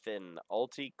with an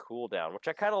ulti cooldown, which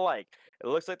I kind of like. It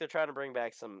looks like they're trying to bring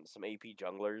back some AP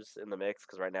junglers in the mix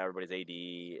because right now everybody's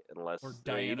AD, unless Or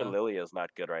even Diana. Lilia is not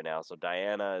good right now. So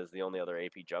Diana is the only other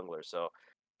AP jungler. So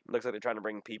it looks like they're trying to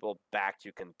bring people back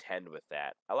to contend with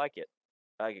that. I like it.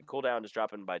 I like it. Cooldown just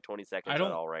dropping by 20 I seconds on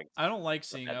don't. all ranks. I don't like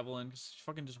seeing Evelyn because she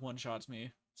fucking just one shots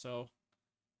me. So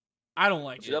I don't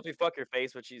like She'll it. help you fuck your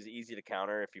face, but she's easy to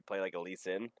counter if you play like a Lee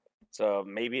Sin. So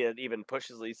maybe it even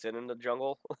pushes Lee Sin into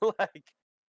jungle. Like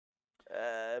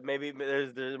maybe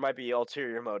there might be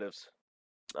ulterior motives.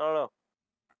 I don't know.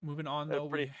 Moving on They're though, we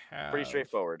pretty have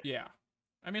straightforward. yeah.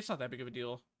 I mean, it's not that big of a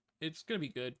deal. It's gonna be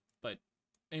good, but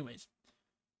anyways,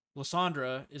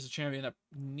 Lissandra is a champion that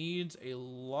needs a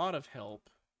lot of help.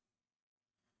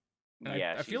 And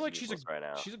Yeah, I feel she's like useless right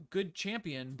now. she's a good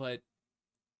champion, but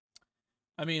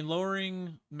I mean,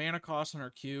 lowering mana cost on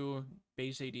her Q,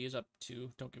 base AD is up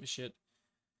to don't give a shit.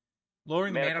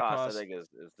 Lowering the Mana mana cost, I cost, think,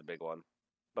 is the big one,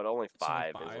 but only it's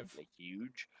only 5 isn't 5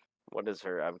 huge. What is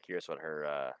her? I'm curious what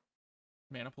her.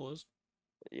 mana pool is.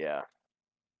 Yeah.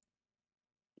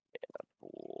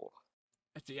 Cool.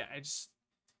 Yeah,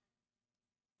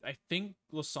 I think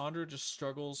Lissandra just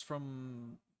struggles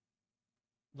from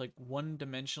like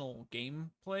one-dimensional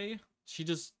gameplay.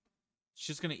 She's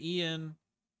gonna E in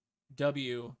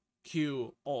W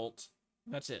Q alt.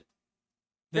 That's it.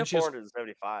 Then Yeah, she has,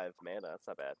 475 mana. That's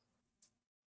not bad.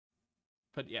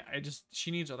 but yeah,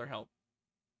 she needs other help.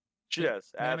 She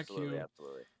does. Mana Absolutely, Q.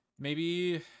 absolutely.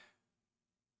 Maybe.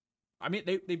 I mean,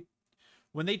 they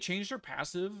when they changed her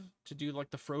passive to do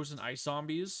like the frozen ice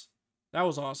zombies, that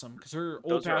was awesome because her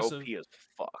Those are OP as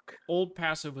fuck. old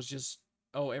passive was just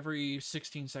every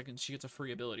 16 seconds she gets a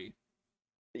free ability.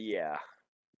 Yeah.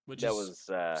 Which That is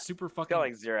was super it's fucking.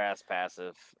 kind of like Xerath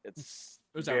passive. It It's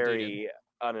was outdated. very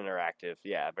uninteractive.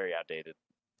 Yeah, very outdated.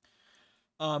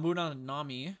 Moving on to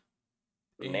Nami.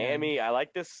 Nami, I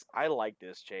like this. I like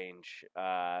this change.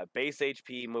 Base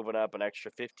HP moving up an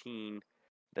extra 15.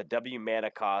 The W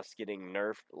mana cost getting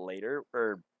nerfed later,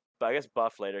 or I guess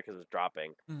buffed later because it's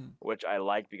dropping, which I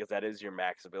like because that is your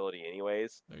max ability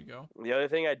anyways. There you go. The other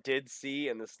thing I did see,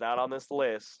 and it's not on this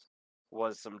list,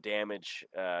 was some damage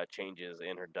changes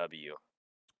in her W.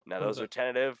 Now those are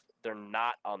tentative. They're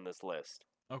not on this list.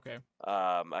 Okay.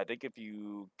 I think if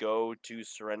you go to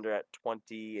surrender at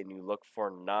 20 and you look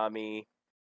for Nami,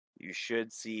 you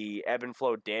should see ebb and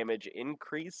flow damage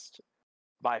increased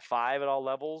by 5 at all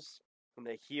levels, and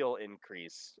the heal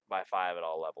increased by 5 at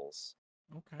all levels.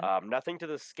 Okay. Nothing to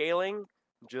the scaling,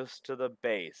 just to the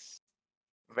base.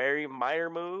 Very minor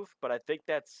move, but I think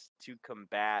that's to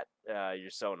combat your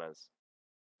Sonas.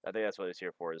 I think that's what it's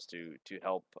here for, is to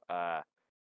help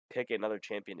pick another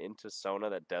champion into Sona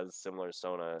that does similar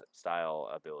Sona style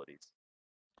abilities.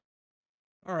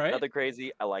 All right. Nothing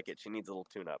crazy. I like it. She needs a little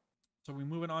tune up. So we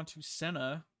moving on to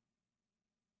Senna,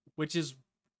 which is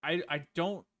I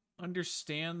don't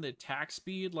understand the attack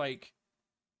speed. Like,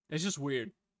 it's just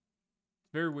weird.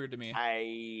 Very weird to me.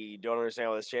 I don't understand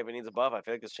why this champion needs a buff. I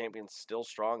feel like this champion's still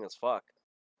strong as fuck.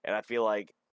 And I feel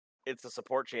like it's a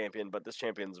support champion, but this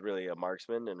champion's really a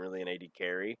marksman and really an AD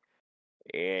carry.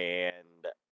 And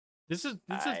This is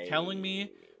telling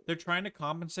me they're trying to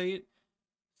compensate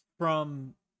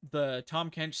from the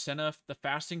Tom Kench Senna, the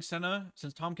fasting Senna,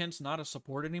 since Tom Kent's not a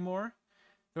support anymore.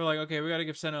 They're like, okay, we got to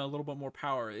give Senna a little bit more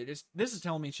power. This is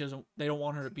telling me they don't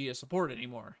want her to be a support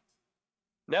anymore.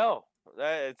 No,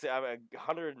 I'm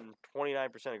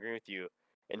 129% agree with you.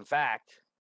 In fact,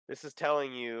 this is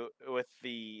telling you with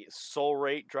the soul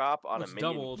rate drop on a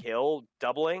minion kill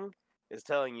doubling, is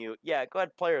telling you, yeah, go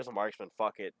ahead, play her as a marksman.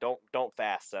 Fuck it, don't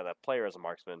fast Senna. Play her as a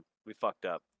marksman. We fucked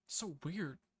up. So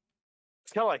weird.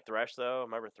 It's kind of like Thresh though.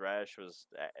 Remember Thresh was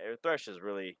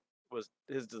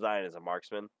his design as a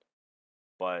marksman,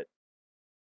 but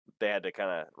they had to kind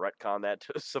of retcon that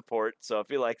to support. So I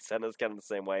feel like Senna's kind of the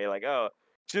same way. Like, oh,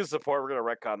 she's a support. We're gonna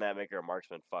retcon that, make her a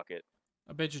marksman. Fuck it.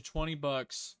 I bet you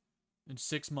 $20 in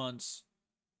 6 months,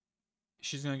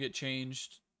 she's gonna get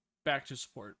changed back to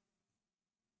support.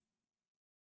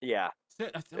 Yeah,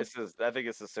 I think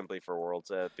this is simply for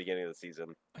Worlds at the beginning of the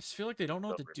season. I just feel like they don't know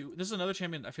what to do. This is another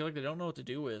champion I feel like they don't know what to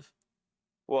do with.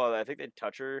 Well, I think they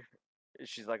touch her.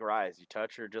 She's like Rise. You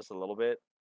touch her just a little bit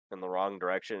in the wrong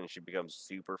direction, and she becomes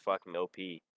super fucking OP.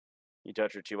 You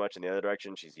touch her too much in the other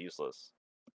direction, she's useless.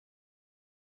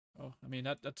 Oh, I mean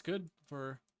that's good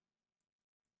for.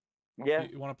 Yeah,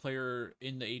 you want to play her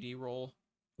in the AD role,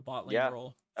 the bot lane role.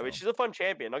 So. I mean, she's a fun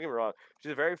champion. Don't get me wrong.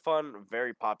 She's a very fun,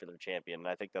 very popular champion, and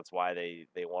I think that's why they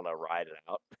want to ride it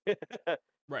out.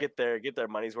 Right. Get their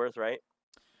money's worth, right?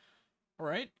 All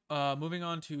right. Moving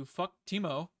on to fuck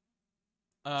Teemo.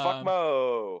 Fuck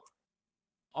Mo.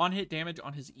 On hit damage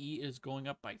on his E is going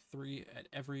up by 3 at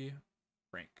every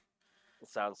rank. It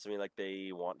sounds to me like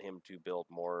they want him to build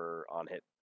more on hit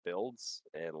builds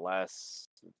and less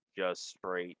just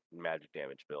straight magic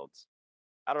damage builds.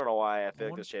 I don't know why. I feel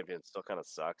like this champion still kind of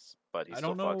sucks, but he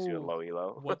still fucks you in low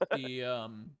elo. What the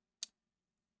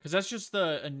because that's just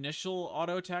the initial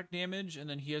auto attack damage, and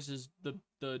then he has the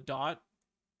dot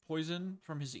poison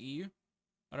from his E.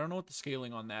 I don't know what the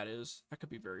scaling on that is. That could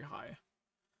be very high.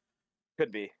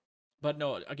 Could be. But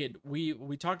no, again, we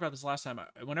talked about this last time.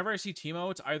 Whenever I see Teemo,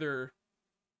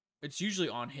 it's usually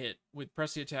on hit with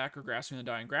press the attack or grasping the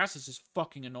dying. Grass is just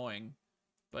fucking annoying.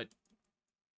 But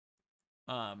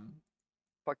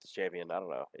fuck this champion. I don't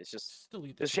know. It's just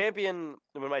this champion.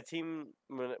 When I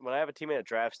have a teammate that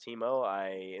drafts Teemo,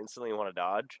 I instantly want to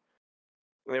dodge.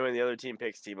 And then when the other team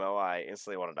picks Teemo, I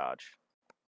instantly want to dodge.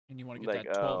 And you want to get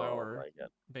that 12-hour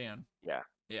ban. Yeah,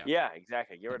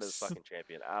 exactly. Get rid of this fucking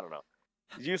champion. I don't know.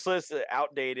 He's useless,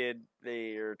 outdated.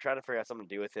 They're trying to figure out something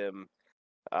to do with him.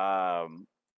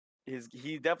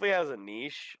 He definitely has a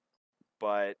niche,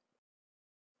 but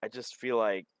I just feel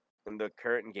like in the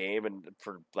current game and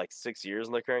for like 6 years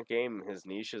in the current game, his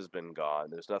niche has been gone.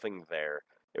 There's nothing there.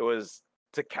 It was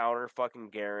to counter fucking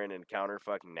Garen and counter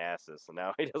fucking Nasus, and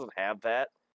now he doesn't have that.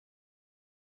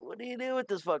 What do you do with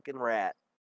this fucking rat?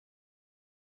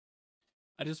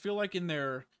 I just feel like in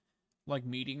their like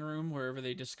meeting room, wherever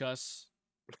they discuss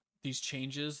these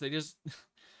changes, they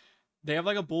have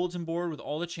like a bulletin board with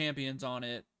all the champions on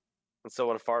it. And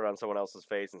someone farted on someone else's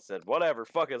face and said, "Whatever,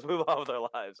 fuck it, let's move on with our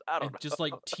lives." I don't know. Just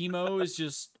like Teemo is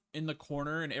just in the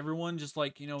corner, and everyone just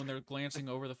like when they're glancing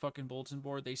over the fucking bulletin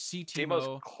board, they see Teemo.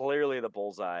 Teemo's clearly the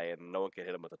bullseye, and no one can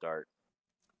hit him with a dart.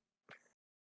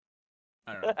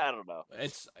 I don't know. I don't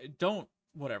know.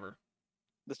 Whatever.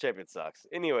 This champion sucks.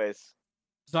 Anyways,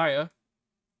 Xayah.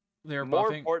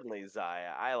 More importantly,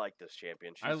 Xayah. I like this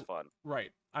champion. She's fun. Right.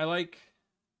 I like.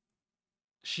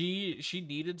 She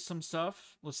needed some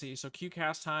stuff. Let's see. So Q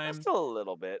cast time. Just a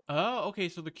little bit. Oh, okay.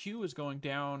 So the Q is going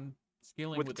down,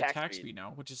 scaling with the attack speed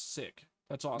now, which is sick.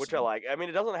 That's awesome. Which I like. I mean,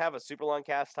 it doesn't have a super long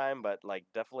cast time, but like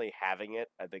definitely having it,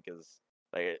 I think is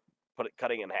like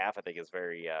cutting it in half. I think is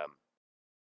very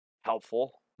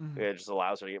helpful. Mm-hmm. It just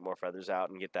allows her to get more feathers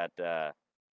out and get that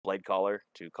Blade Caller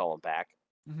to call him back.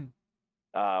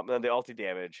 Mm-hmm. Then the ulti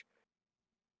damage.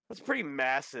 That's pretty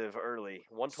massive early.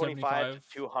 125 to 75,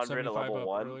 200 at 75 level up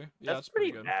 1. early. Yeah, That's that's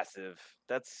pretty pretty good. massive.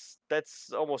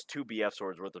 That's almost 2 BF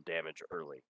swords worth of damage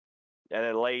early. And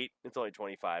then late, it's only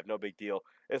 25. No big deal.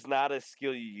 It's not a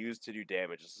skill you use to do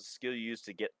damage. It's a skill you use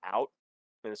to get out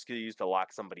and a skill you use to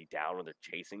lock somebody down when they're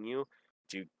chasing you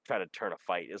to try to turn a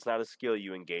fight. It's not a skill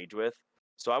you engage with.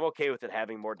 So I'm okay with it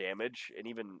having more damage and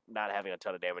even not having a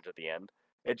ton of damage at the end.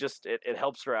 It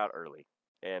helps her out early.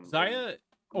 And Xayah, I'm not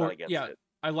or against yeah, it.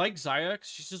 I like Xayah 'cause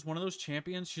she's just one of those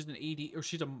champions. She's an AD, or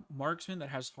she's a marksman that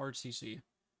has hard CC,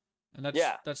 and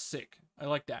Yeah. that's sick. I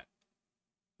like that.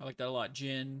 I like that a lot.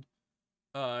 Jin,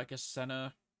 I guess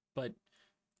Senna, but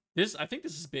I think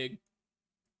this is big.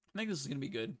 I think this is gonna be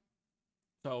good.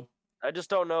 So I just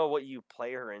don't know what you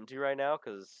play her into right now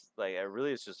because, like, it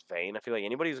really is just Vayne. I feel like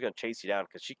anybody who's going to chase you down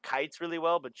because she kites really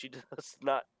well, but she does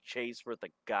not chase worth a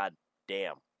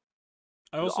goddamn.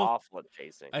 She's awful at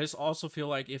chasing. I just also feel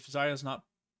like if Xayah's not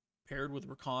paired with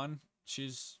Rakan,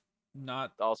 she's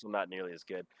not Also not nearly as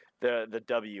good. The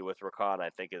W with Rakan, I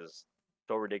think, is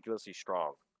so ridiculously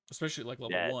strong. especially like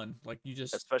level 1. Like you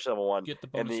just especially level 1. get the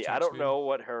And bonus I attack don't speed. know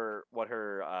what her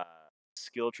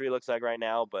skill tree looks like right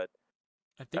now, but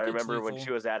I think I remember when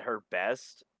she was at her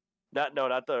best. Not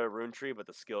the rune tree, but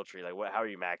the skill tree. Like, how are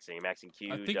you maxing? Are you maxing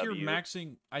Q, I think W? you're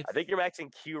maxing. I think you're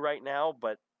maxing Q right now,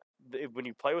 but when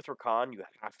you play with Rakan, you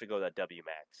have to go that W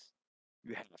max.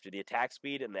 You have to. The attack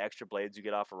speed and the extra blades you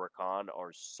get off of Rakan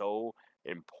are so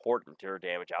important to her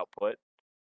damage output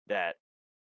that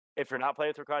if you're not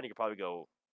playing with Rakan, you can probably go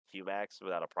Q max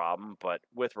without a problem. But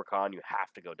with Rakan, you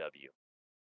have to go W.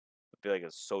 I feel like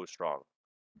it's so strong.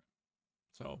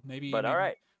 So maybe all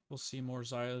right, we'll see more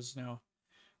Xayahs now.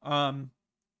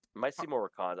 Might see more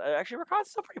Rakans. Actually, Rakan's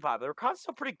still pretty popular. Rakan's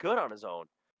still pretty good on his own.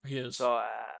 He is. So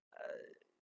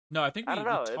no, I think I don't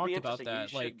know. we It'd be talked about interesting. that.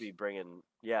 He Like, should be bringing.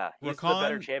 Yeah, he's the Rakan,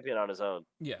 better champion on his own.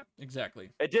 Yeah, exactly.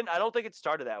 It didn't. I don't think it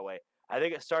started that way. I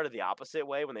think it started the opposite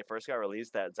way when they first got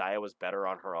released. That Xayah was better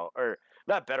on her own, or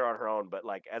not better on her own, but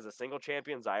like as a single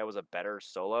champion, Xayah was a better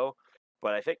solo.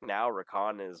 But I think now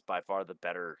Rakan is by far the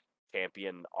better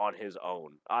champion on his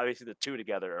own. Obviously, the two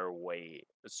together are a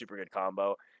super good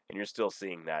combo, and you're still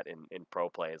seeing that in pro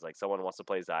plays. Like someone wants to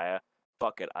play Xayah,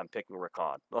 fuck it, I'm picking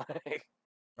Rakan. Like,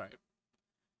 right.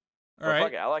 All right.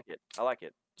 Fuck it, I like it. I like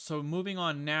it. So moving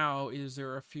on now, is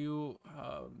there a few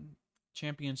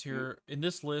champions here in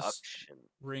this list?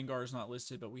 Rengar is not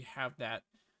listed, but we have that.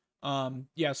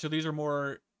 Yeah, so these are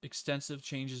more extensive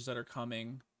changes that are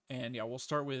coming, and yeah, we'll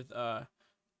start with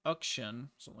Ukshin.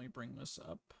 So let me bring this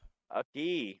up.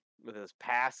 Uki with his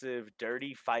passive,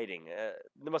 dirty fighting.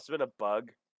 There must have been a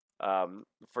bug.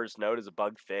 First note is a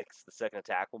bug fix. The second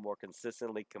attack will more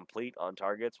consistently complete on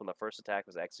targets when the first attack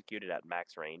was executed at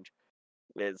max range.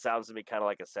 It sounds to me kind of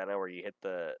like a Senna where you hit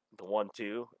the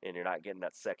 1-2 and you're not getting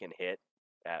that second hit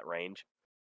at range.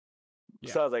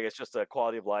 Yeah. Sounds like it's just a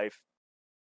quality of life.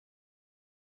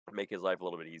 Make his life a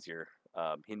little bit easier.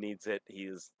 He needs it.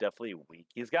 He's definitely weak.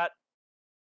 He's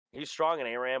strong in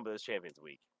ARAM, but this champion's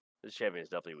weak. This champion is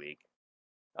definitely weak.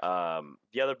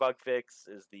 The other bug fix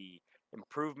is the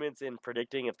improvements in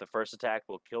predicting if the first attack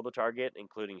will kill the target,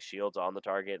 including shields on the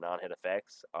target and on-hit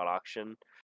effects on Auction,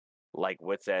 like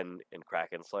Wit's End and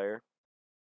Kraken Slayer.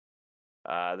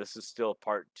 This is still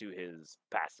part to his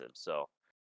passive, so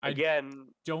again, I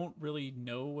don't really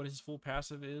know what his full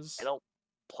passive is.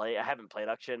 I haven't played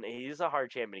Auction. He's a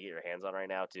hard champion to get your hands on right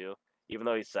now too. Even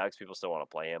though he sucks, people still want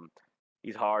to play him.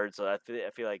 He's hard, so I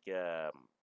feel like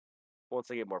once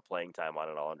I get more playing time on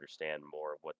it, I'll understand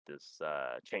more of what this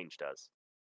change does.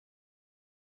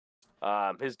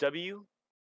 His W,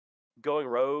 going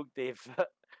rogue, they've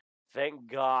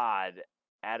thank God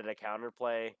added a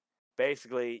counterplay.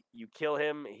 Basically, you kill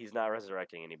him, he's not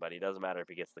resurrecting anybody. It doesn't matter if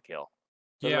he gets the kill.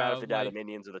 Doesn't matter if they die to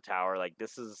minions or the tower. Like,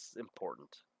 this is important.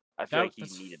 I feel like he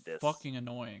needed this. Fucking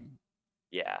annoying.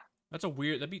 Yeah. That's a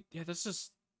weird. That's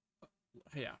just.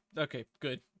 Yeah. Okay.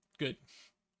 Good.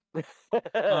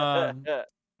 And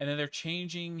then they're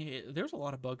changing. There's a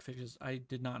lot of bug fixes I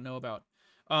did not know about.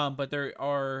 But they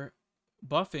are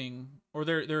buffing, or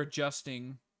they're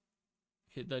adjusting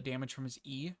the damage from his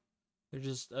E. They're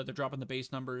just they're dropping the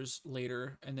base numbers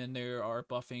later, and then they are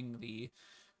buffing the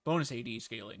bonus AD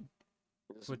scaling.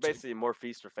 It's basically more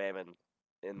feast or famine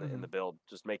in the build.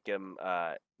 Just make him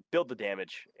build the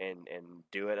damage and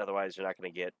do it. Otherwise, you're not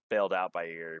going to get bailed out by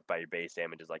your base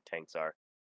damages like tanks are.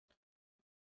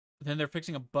 Then they're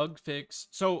fixing a bug fix.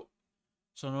 So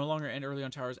no longer end early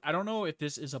on towers. I don't know if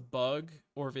this is a bug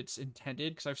or if it's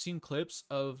intended, because I've seen clips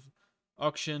of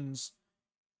Auction's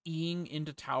Eing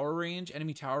into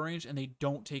enemy tower range, and they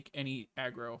don't take any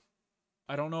aggro.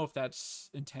 I don't know if that's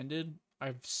intended.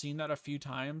 I've seen that a few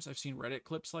times. I've seen Reddit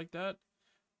clips like that.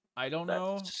 I don't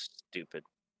know. That's stupid.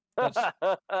 That's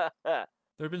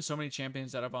there have been so many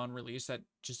champions that have on release that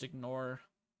just ignore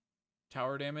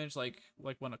tower damage, like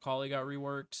when Akali got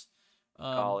reworked.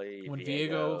 Kali, When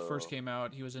Viego first Viego. came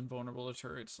out, he was invulnerable to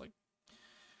turrets. Like,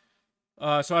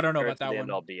 so I don't know about Turrets are that the end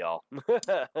one. all be all.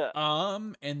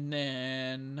 And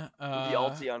then The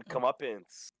ulti on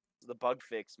comeuppance. The bug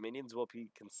fix. Minions will be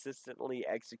consistently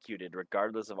executed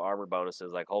regardless of armor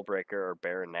bonuses like Hullbreaker or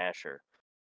Baron Nashor.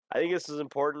 I think this is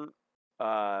important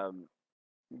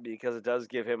because it does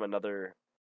give him another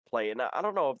play. And I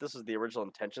don't know if this is the original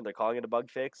intention. They're calling it a bug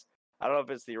fix. I don't know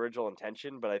if it's the original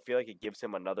intention, but I feel like it gives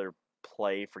him another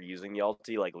play for using the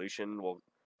ulti. Like Lucian will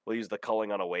use the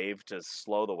culling on a wave to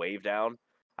slow the wave down.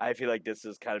 I feel like this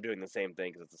is kind of doing the same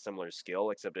thing because it's a similar skill,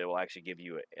 except it will actually give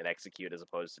you an execute as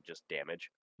opposed to just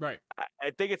damage. right.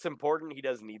 I think it's important. He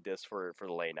does need this for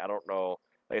the lane. I don't know.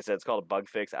 Like I said, it's called a bug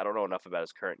fix. I don't know enough about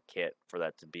his current kit for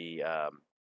that to be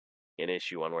an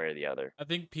issue one way or the other. I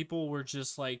think people were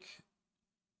just like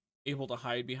able to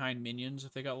hide behind minions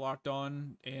if they got locked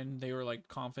on, and they were like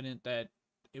confident that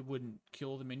it wouldn't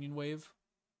kill the minion wave.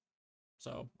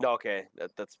 So Okay,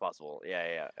 that's possible.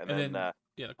 Yeah. And then yeah,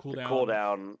 the the cooldown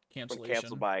cooldown when canceled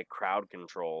cancellation. by crowd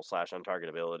control /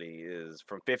 untargetability is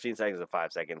from 15 seconds to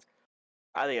 5 seconds.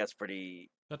 I think that's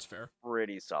That's fair.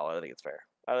 pretty solid. I think it's fair.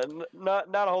 Not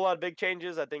a whole lot of big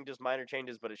changes. I think just minor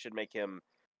changes, but it should make him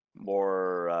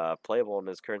more playable in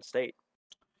his current state.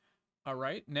 All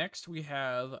right. Next we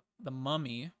have the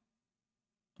mummy,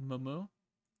 Mumu,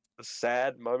 The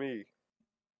sad mummy.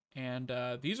 and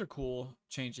these are cool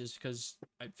changes because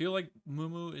I feel like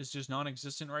Mumu is just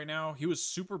non-existent right now. He was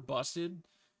super busted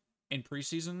in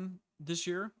preseason this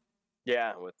year.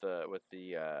 Yeah, with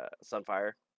the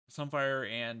Sunfire. Sunfire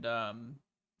and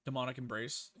Demonic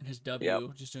Embrace and his Yep.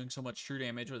 W just doing so much true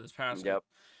damage with his passive. Yep.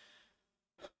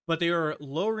 But they are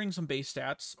lowering some base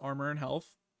stats, armor and health.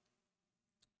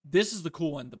 This is the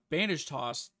cool one. The bandage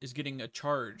toss is getting a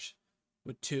charge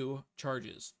with 2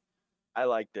 charges. I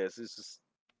like this. This is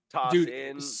toss Dude,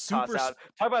 in, super toss out.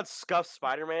 Talk about scuff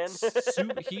Spider-Man.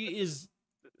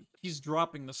 he's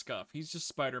dropping the scuff. He's just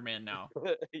Spider-Man now.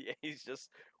 Yeah, he's just.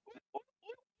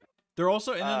 They're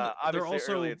also and then they're Obviously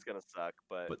also early it's gonna suck,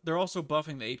 but they're also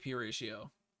buffing the AP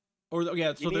ratio. Or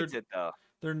yeah, he so needs it though.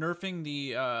 they're nerfing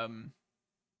the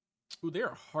ooh, they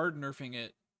are hard nerfing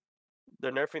it.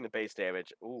 They're nerfing the base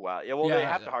damage. Ooh, wow. Yeah, well, they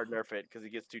have to hard nerf it because he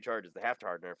gets 2 charges. They have to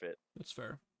hard nerf it. That's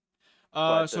fair.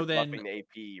 But So they're then buffing the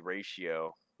AP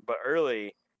ratio. But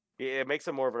early, it makes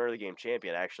him more of an early game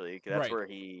champion, actually. 'Cause that's right. where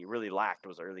he really lacked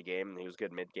was early game. He was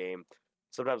good mid game,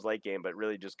 sometimes late game, but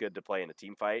really just good to play in a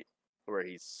team fight where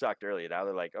he sucked early. Now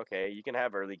they're like, okay, you can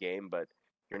have early game, but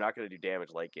you're not going to do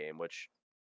damage late game, which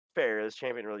fair. This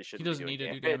champion really He shouldn't doesn't be need to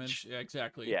doing do damage. Yeah,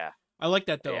 exactly. Yeah, I like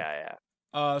that though. yeah.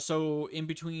 So in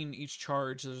between each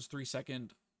charge, there's a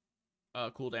 3-second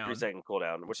cooldown. 3-second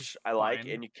cooldown, which which is I like,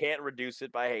 fine. and you can't reduce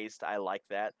it by haste. I like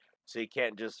that. So you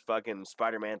can't just fucking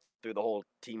Spider-Man through the whole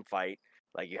team fight.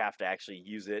 Like you have to actually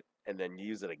use it and then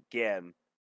use it again.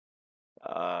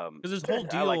 Because his whole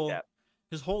I like deal, that.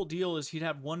 his whole deal is he'd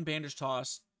have one bandage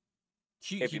toss.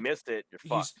 If you missed it, you're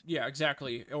fucked. Yeah,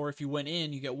 exactly. Or if you went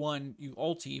in, you get one, you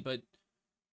ulti, but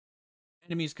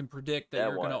enemies can predict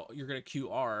that you're gonna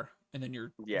QR, and then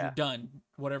you're done.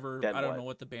 Whatever. Then I don't know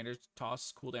what the bandage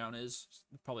toss cooldown is.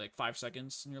 Probably like 5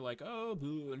 seconds, and you're like, oh,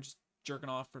 boo, and just jerking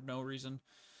off for no reason.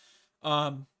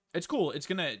 It's cool. It's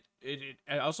gonna.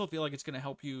 I also feel like it's gonna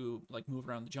help you like move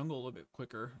around the jungle a little bit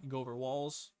quicker and go over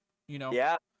walls. You know.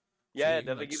 Yeah, So it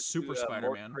definitely gives super you a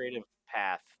Spider-Man. more creative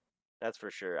path. That's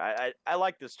for sure. I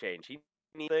like this change. He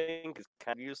thing is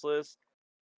kind of useless.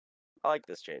 I like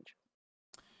this change.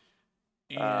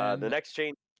 And the next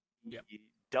change, yep.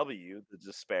 W, the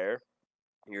despair.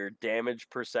 Your damage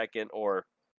per second or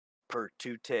per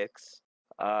 2 ticks.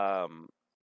 They're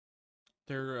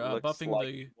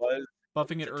buffing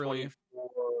buffing it early.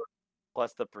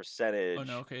 Plus the percentage. Oh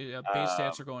no, okay, yeah, base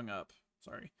stats are going up.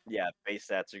 Sorry. Yeah, base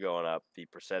stats are going up. The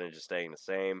percentage is staying the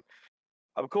same.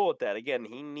 I'm cool with that. Again,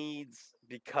 he needs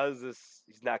because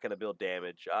he's not going to build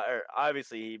damage.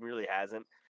 Obviously, he really hasn't.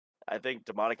 I think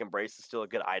Demonic Embrace is still a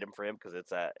good item for him because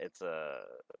it's a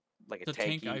tanky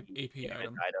tank AP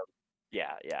item.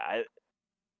 Yeah.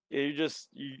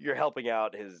 You're helping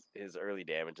out his early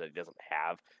damage that he doesn't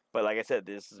have. But like I said,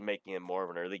 this is making him more of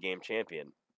an early game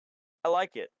champion. I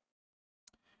like it.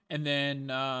 And then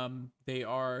they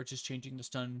are just changing the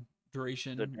stun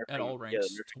duration at all ranks.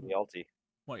 Yeah, the ulti.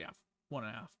 Well, yeah,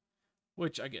 1.5.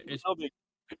 Which I get.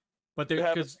 But they're It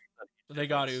happens because to be a huge they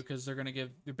got to difference.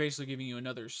 because they're basically giving you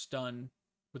another stun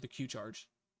with the Q charge.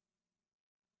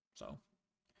 So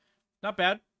not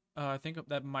bad. I think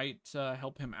that might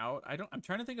help him out. I'm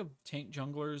trying to think of tank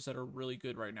junglers that are really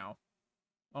good right now.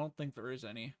 I don't think there is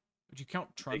any. Would you count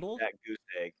Big Trundle? fat goose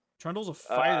egg. Trundle's a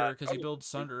fighter because he Trundle's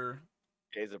builds a bruiser. Sunder.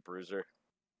 He's a bruiser.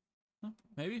 Huh,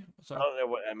 maybe. I So don't know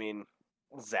what I mean.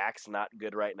 Zach's not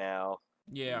good right now.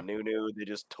 yeah. Nunu, they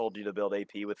just told you to build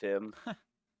AP with him.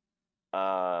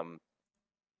 Um,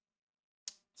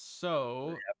 So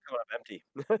I'm coming up empty.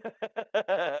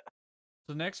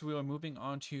 so next we are moving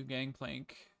on to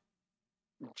Gangplank,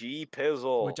 G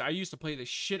Pizzle, which I used to play the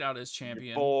shit out as your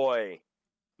champion. boy,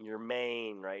 your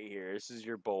main right here. This is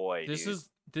your boy, This dude. is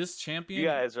this You champion.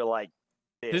 guys are like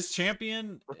This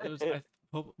champion. It was.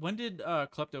 When did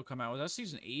Klepto come out? Was that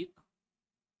season 8?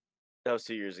 That was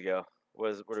 2 years ago.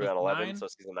 What are we So on 11? 9? So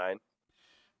season 9.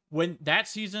 When that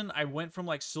season, I went from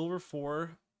like silver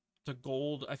 4 to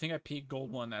gold. I think I peaked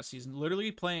gold 1 that season.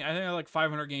 Literally playing. I think I had like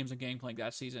 500 games of Gangplank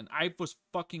that season. I was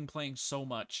fucking playing so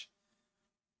much.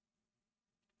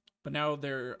 But now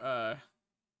they're.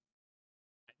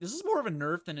 This is more of a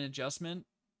nerf than an adjustment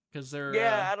because they're.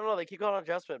 Yeah, I don't know. They keep calling it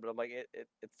adjustment, but I'm like,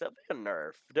 it's definitely a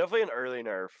nerf. Definitely an early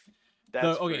nerf.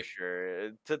 That's for sure.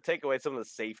 To take away some of the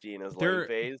safety in his late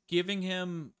phase. Giving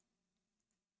him.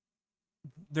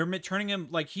 They're turning him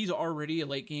like he's already a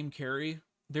late game carry.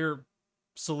 They're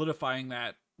solidifying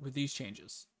that with these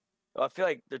changes. Well, I feel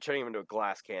like they're turning him into a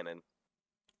glass cannon.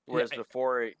 Whereas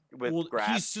before with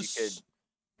grass, because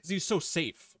he's so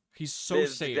safe. He's so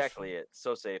safe. Exactly it.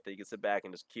 So safe that you can sit back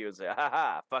and just Q and say, "Ha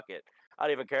ha, fuck it. I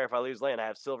don't even care if I lose lane. I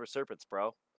have silver serpents,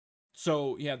 bro."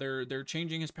 So yeah, they're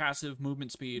changing his passive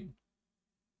movement speed.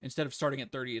 Instead of starting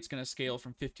at 30, it's gonna scale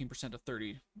from 15% to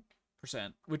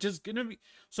 30%, which is gonna be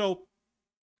so.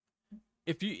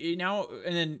 If you now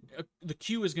and then the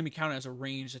Q is gonna be counted as a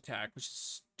ranged attack, which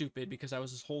is stupid because that was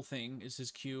his whole thing. Is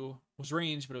his Q was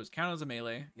ranged, but it was counted as a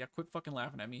melee. Yeah, quit fucking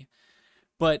laughing at me.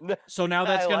 But so now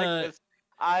that's gonna.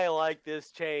 I like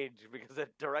this change because it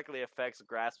directly affects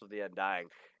Grasp of the Undying.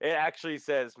 It actually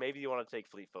says maybe you want to take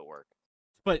Fleet Footwork.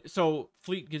 But so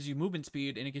Fleet gives you movement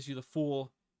speed and it gives you the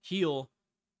full heal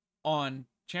on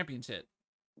Champion's hit.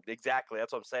 Exactly,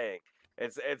 that's what I'm saying.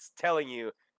 It's telling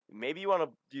you maybe you want to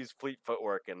use Fleet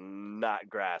Footwork and not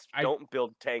Grasp. Don't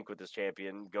build tank with this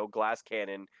champion. Go Glass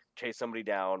Cannon, chase somebody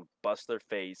down, bust their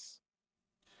face.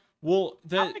 Well,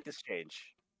 I like this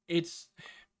change. They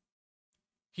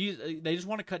just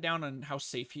want to cut down on how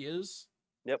safe he is.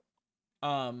 Yep.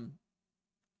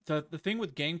 The thing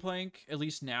with Gangplank, at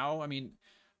least now, I mean,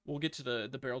 we'll get to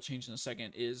the barrel change in a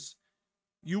second, is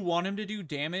you want him to do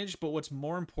damage, but what's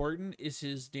more important is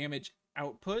his damage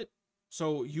output.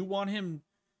 So you want him,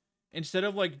 instead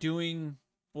of like doing,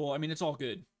 well, I mean, it's all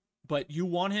good, but you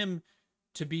want him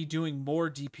to be doing more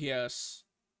DPS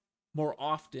more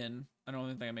often. I don't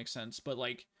think that makes sense, but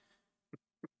like,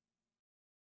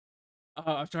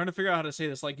 I'm trying to figure out how to say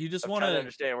this. Like, you just want to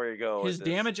understand where you're going. His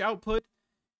damage output,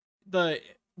 the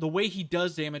way he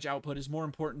does damage output is more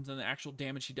important than the actual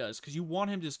damage he does, because you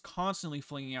want him just constantly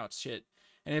flinging out shit.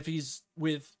 And if he's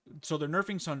so they're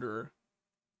nerfing Sunderer,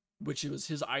 which was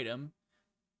his item.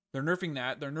 They're nerfing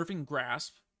that. They're nerfing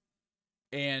Grasp,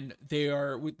 and they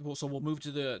are. So we'll move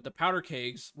to the powder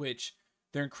kegs, which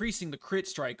they're increasing the crit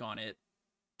strike on it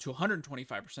to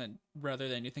 125% rather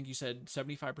than, you think you said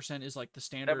 75% is like the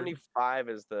standard. 75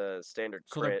 is the standard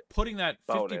crit. So they're putting that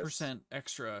 50%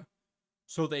 extra.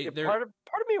 So part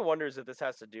of me wonders if this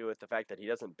has to do with the fact that he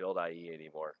doesn't build IE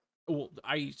anymore. Well,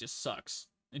 IE just sucks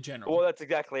in general. Well, that's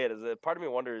exactly it. Part of me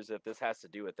wonders if this has to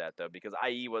do with that though, because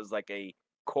IE was like a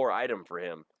core item for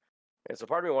him. And so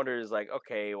part of me wonders, like,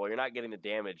 okay, well, you're not getting the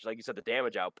damage, like you said, the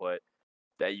damage output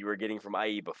that you were getting from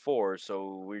IE before,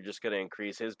 so we're just going to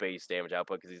increase his base damage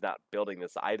output because he's not building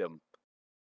this item.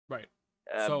 Right.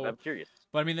 So I'm curious.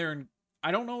 But I mean, I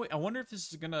don't know. I wonder if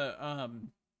this is going to,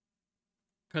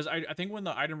 because I think when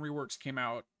the item reworks came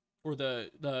out, or the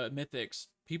mythics,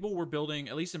 people were building,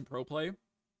 at least in pro play,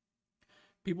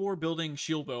 people were building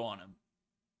shield bow on him,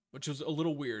 which was a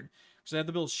little weird. So they had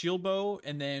to build shield bow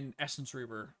and then essence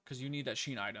reaver because you need that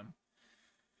sheen item.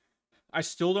 I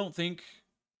still don't think,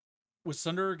 with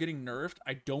Sunder getting nerfed,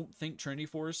 I don't think Trinity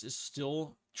Force is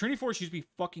still. Trinity Force used to be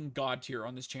fucking god tier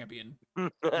on this champion.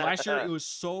 Last year it was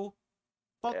so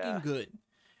fucking good,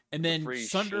 and then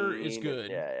Sunder is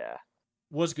good. Yeah.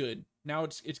 Was good. Now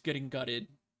it's getting gutted.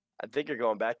 I think you're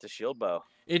going back to shield bow.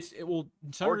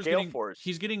 Sunder's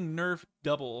he's getting nerfed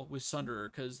double with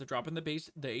Sunder because they're dropping the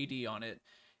AD on it.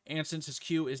 And since his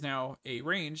Q is now a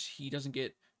range, he doesn't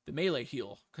get the melee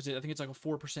heal because I think it's like a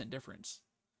 4% difference.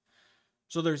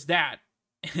 So there's that.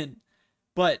 And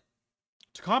but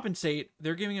to compensate,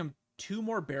 they're giving him 2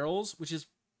 more barrels, which is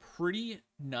pretty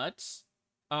nuts.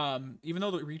 Even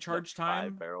though the recharge 5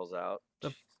 time, barrels out.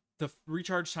 the the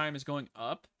recharge time is going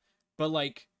up, but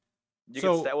like You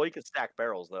could so you could stack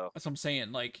barrels though. that's what I'm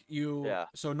saying. Like you, Yeah.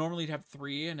 so normally you'd have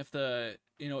 3, and if the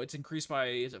it's increased by,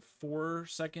 is it 4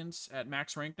 seconds at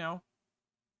max rank now?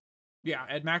 Yeah,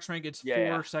 at max rank it's Yeah,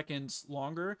 yeah. 4 seconds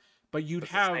longer, but you'd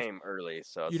It's the have same early,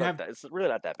 so it's you'd not have that. It's really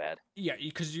not that bad. yeah,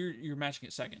 because you're matching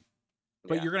it second.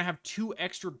 But Yeah. you're gonna have 2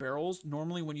 extra barrels.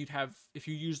 Normally, when you'd have, if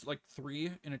you used like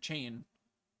 3 in a chain,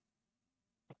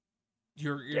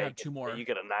 you're gonna have 2 more. You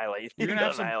could annihilate. You're You gonna could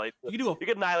have some. annihilate. You can do a You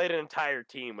could annihilate an entire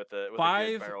team with a good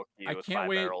 5. barrel I queue with can't 5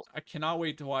 wait. barrels. I cannot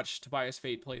wait to watch Tobias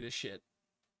Fate play this shit.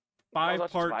 I was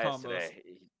watching 5-part Tobias combos.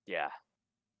 today. Yeah,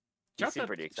 he seemed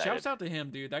pretty excited. Shouts out to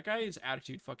him, dude. That guy's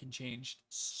attitude fucking changed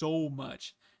so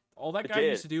much. All that It guy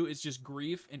used did. to do is just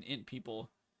grief and int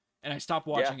people, and I stopped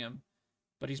watching him.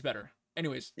 But he's better.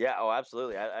 Anyways, Yeah. Oh,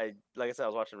 absolutely. I like I said, I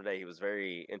was watching him today. He was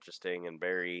very interesting and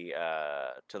very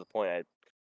to the point.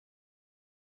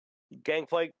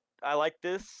 Gangplank. I like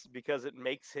this because it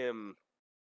makes him.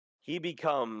 He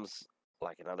becomes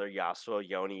like another Yasuo,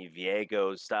 Yoni,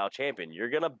 Viego style champion. You're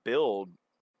gonna build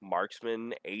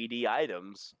marksman 80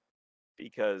 items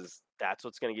because that's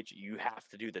what's going to get you. You have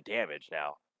to do the damage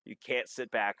now. You can't sit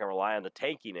back and rely on the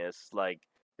tankiness like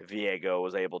Viego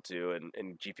was able to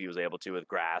and GP was able to with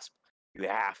Grasp. You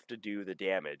have to do the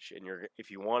damage. And if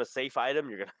you want a safe item,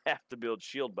 you're going to have to build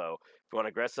Shield Bow. If you want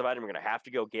an aggressive item, you're going to have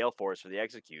to go Gale Force for the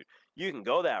execute. You can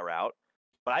go that route.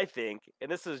 But I think, and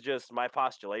this is just my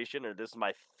postulation or this is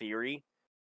my theory,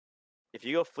 if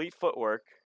you go Fleet Footwork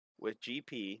with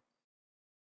GP,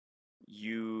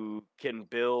 you can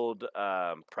build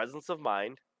presence of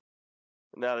mind.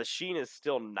 Now the Sheen is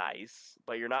still nice,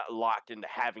 but you're not locked into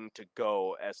having to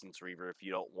go Essence Reaver if you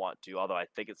don't want to. Although I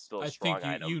think it's still a strong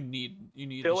item. you need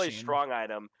still a a strong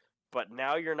item, but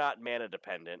now you're not mana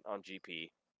dependent on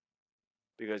GP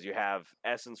because you have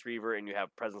Essence Reaver and you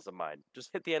have presence of mind.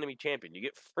 Just hit the enemy champion, you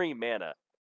get free mana.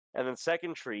 And then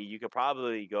second tree, you could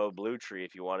probably go blue tree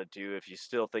if you wanted to. If you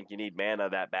still think you need mana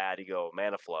that bad, you go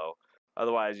mana flow.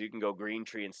 Otherwise, you can go green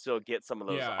tree and still get some of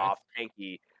those off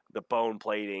tanky, the bone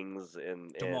platings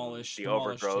and the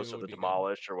overgrowth or the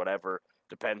demolish or whatever.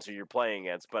 Depends who you're playing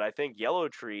against. But I think yellow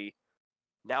tree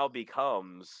now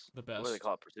becomes the best. What do they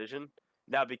call it? Precision.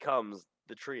 Now becomes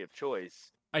the tree of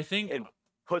choice. I think and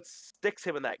sticks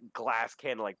him in that glass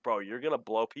cannon. Like, bro, you're gonna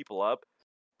blow people up,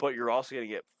 but you're also gonna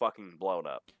get fucking blown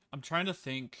up. I'm trying to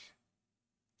think.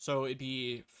 So it'd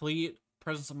be Fleet,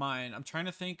 Presence of Mind. I'm trying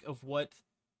to think of what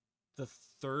the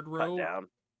third row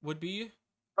would be.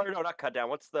 Oh no, not cut down.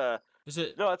 What's the? Is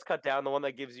it? No, it's cut down. The one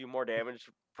that gives you more damage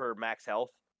for max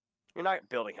health. You're not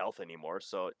building health anymore,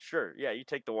 so sure, yeah, you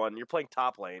take the one. You're playing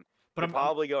top lane, but I'm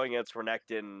probably going against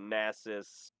Renekton,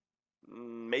 Nasus,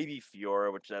 maybe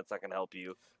Fiora, which that's not gonna help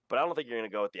you. But I don't think you're gonna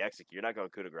go with the execute. You're not going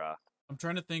coup de grace. I'm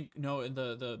trying to think. No, in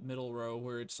the middle row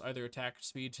where it's either attack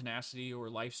speed, tenacity, or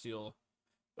lifesteal.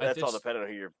 That's all dependent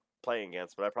on who you're playing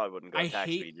against, but I probably wouldn't go attack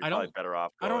speed. You're probably better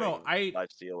off going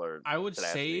lifesteal or I would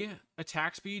tenacity. say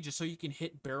attack speed just so you can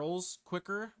hit barrels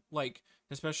quicker, like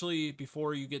especially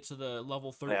before you get to the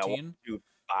level 13.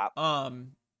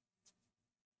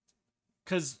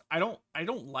 Because I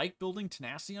don't like building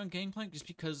tenacity on Gangplank just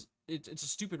because it's a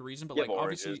stupid reason, but like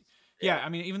obviously I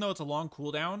mean, even though it's a long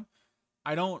cooldown,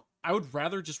 I would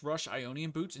rather just rush Ionian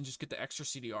boots and just get the extra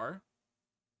CDR.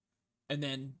 And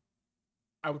then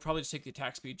I would probably just take the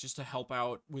attack speed just to help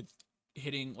out with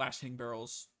last hitting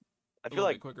barrels. I feel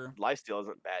like quicker. Lifesteal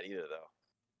isn't bad either though.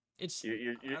 It's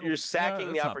you're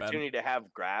sacking the opportunity to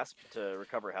have grasp to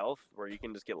recover health where you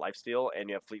can just get lifesteal and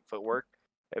you have fleet footwork.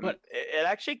 But it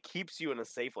actually keeps you in a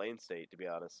safe lane state, to be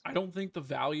honest. I don't think the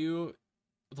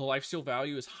lifesteal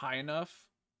value is high enough.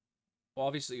 Well,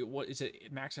 obviously, what is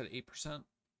it? Max at 8%.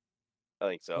 I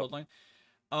think so. Line.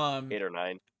 8 or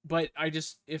 9. But I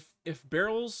just if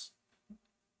barrels,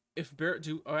 I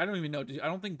don't even know. I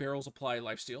don't think barrels apply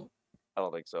lifesteal. I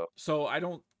don't think so. So I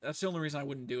don't. That's the only reason I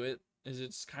wouldn't do it. Is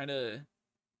it's kind of,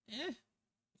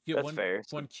 That's fair.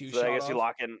 One Q so shot. I guess you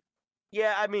lock in.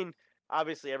 Yeah, I mean,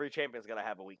 obviously every champion's gonna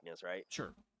have a weakness, right?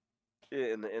 Sure.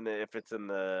 If it's in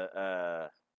the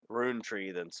rune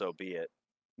tree, then so be it.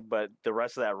 But the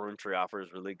rest of that rune tree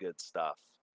offers really good stuff.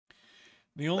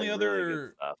 The only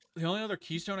other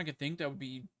keystone I could think that would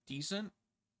be decent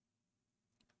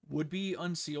would be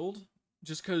Unsealed,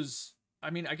 just because I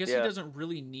mean I guess he doesn't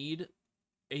really need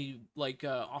a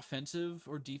offensive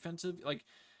or defensive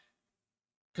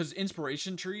because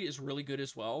Inspiration Tree is really good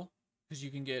as well because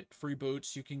you can get free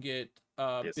boots, you can get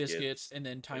biscuits, and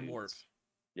then Time Warp.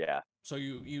 Yeah. So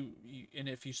you and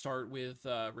if you start with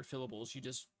refillables,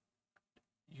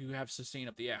 you have sustain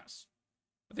up the ass.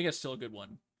 I think that's still a good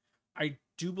one. I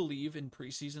do believe in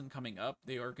preseason coming up,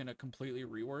 they are going to completely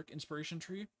rework Inspiration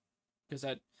Tree because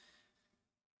that.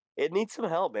 It needs some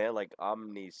help, man. Like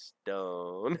Omni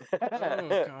Stone. Oh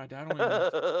God, I don't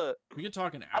even. We could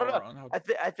talk an I don't know. hour on how.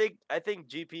 I think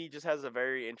GP just has a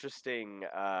very interesting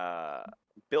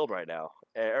build right now,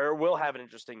 or will have an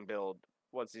interesting build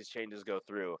once these changes go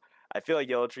through. I feel like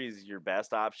Yellow Tree is your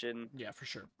best option. Yeah, for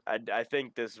sure. I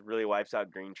think this really wipes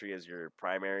out Green Tree as your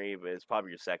primary, but it's probably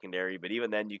your secondary. But even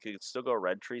then, you could still go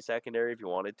Red Tree secondary if you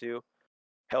wanted to.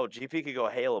 Hell, GP could go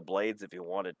Hail of Blades if he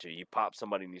wanted to. You pop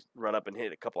somebody and you run up and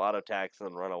hit a couple auto attacks and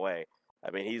then run away.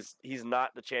 I mean, he's not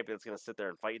the champion that's going to sit there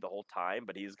and fight you the whole time,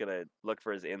 but he's going to look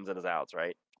for his ins and his outs,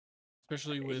 right?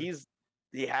 Especially with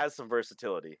He has some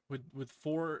versatility. with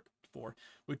four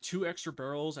with 2 extra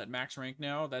barrels at max rank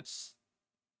now. That's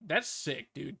sick,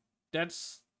 dude.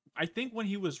 That's I think when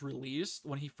he was released,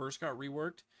 when he first got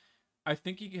reworked, I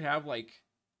think he could have like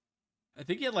I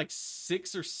think he had like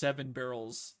 6 or 7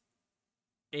 barrels,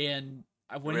 and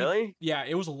when Really? yeah,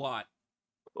 it was a lot.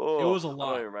 It Oh, was a I don't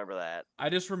lot. even remember that. I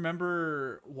just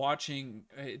remember watching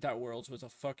that Worlds was a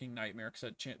fucking nightmare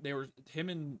because they were him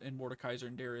and Mordekaiser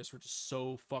and Darius were just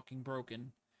so fucking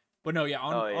broken. But no, yeah,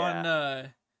 Oh yeah.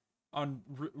 on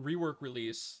rework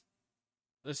release,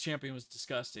 this champion was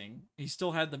disgusting. He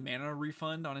still had the mana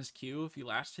refund on his Q if he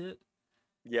last hit.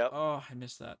 Yep. Oh, I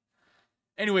missed that.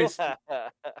 Anyways,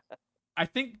 I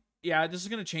think yeah, this is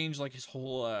gonna change like his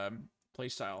whole play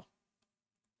style.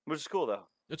 Which is cool though.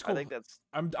 It's I cool. think that's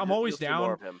I'm always you'll see more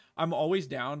down. of him. I'm always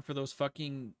down for those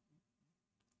fucking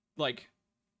like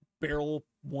barrel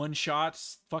one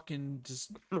shots, fucking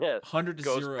just 100 to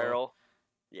Ghost 0. Barrel.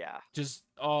 Yeah. Just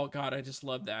oh god, I just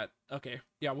love that. Okay,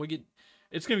 yeah, we get.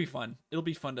 It's gonna be fun. It'll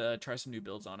be fun to try some new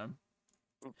builds on him.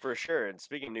 For sure. And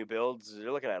speaking of new builds,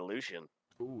 you're looking at Lucian.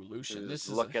 Ooh, Lucian. Is This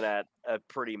is looking at a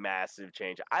pretty massive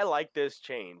change. I like this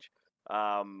change.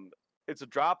 It's a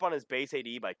drop on his base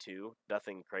AD by 2.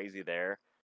 Nothing crazy there.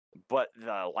 But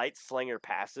the Light Slinger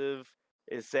passive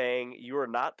is saying you are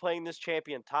not playing this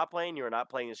champion top lane. You are not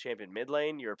playing this champion mid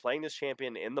lane. You are playing this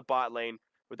champion in the bot lane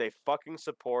with a fucking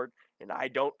support, and I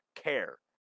don't care.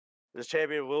 This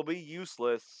champion will be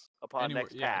useless upon anywhere.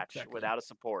 next Yeah, patch exactly. without a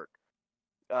support.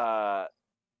 Uh,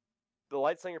 the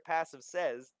Lightslinger passive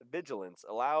says Vigilance.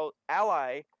 Allow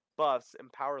ally buffs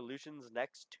empower Lucian's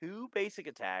next 2 basic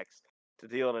attacks to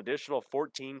deal an additional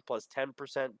 14 plus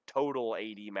 10% total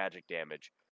AD magic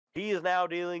damage. He is now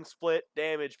dealing split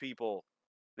damage, people.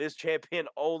 This champion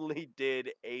only did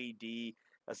AD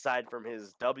aside from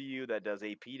his W that does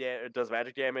does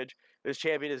magic damage. This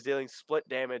champion is dealing split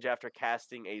damage after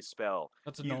casting a spell.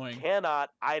 That's You annoying. cannot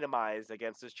itemize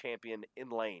against this champion in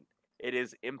lane. It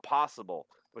is impossible,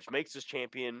 which makes this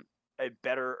champion a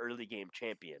better early game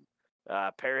champion.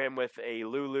 Pair him with a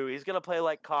Lulu. He's going to play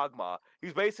like Kog'Maw.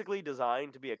 He's basically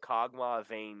designed to be a Kog'Maw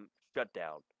Vayne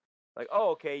shutdown. Like, oh,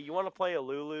 okay, you want to play a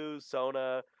Lulu,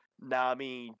 Sona,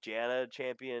 Nami, Janna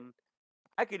champion?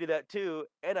 I could do that too,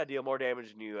 and I deal more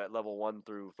damage than you at level 1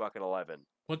 through fucking 11.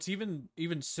 What's even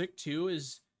sick too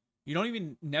is you don't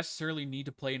even necessarily need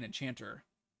to play an enchanter.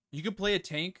 You could play a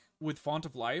tank with Font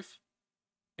of Life,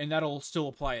 and that'll still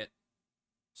apply it.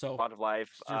 So Font of Life.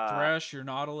 your Thresh, your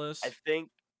Nautilus. I think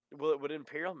would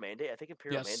Imperial Mandate? I think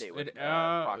Imperial Yes, Mandate would it,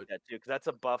 proc that too, because that's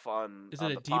a buff on is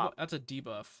on it a the debuff? pop. That's a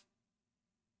debuff.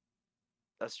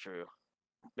 That's true.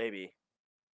 Maybe.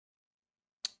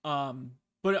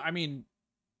 But I mean,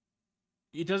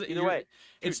 it doesn't. Either way,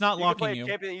 it's not you locking can play you. a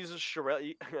champion that uses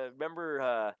Shirelli.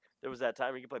 Remember, there was that time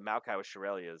where you could play Maokai with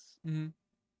Shirelias. Mm-hmm.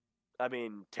 I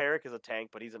mean, Taric is a tank,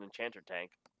 but he's an enchanter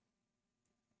tank.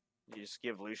 You just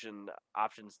give Lucian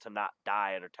options to not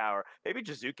die under tower. Maybe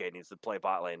Jizuke needs to play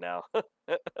bot lane now.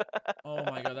 Oh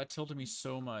my god, that tilted me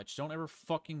so much. Don't ever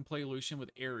fucking play Lucian with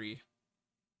Aerie.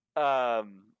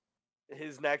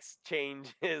 His next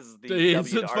change is the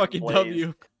It's W a to fucking Blaze.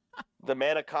 W. The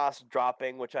mana cost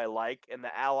dropping, which I like, and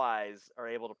the allies are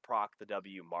able to proc the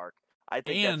W mark. I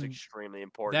think that's extremely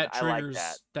important. That triggers, I like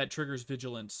that. That triggers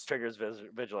vigilance. Triggers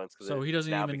vigilance because so he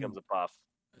doesn't now even becomes a buff.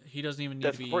 He doesn't even need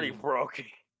That's to be. pretty broken.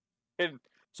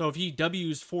 So if he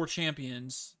W's 4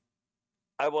 champions,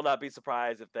 I will not be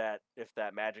surprised if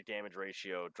that magic damage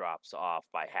ratio drops off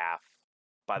by half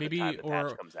by the time the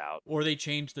patch comes out. Or they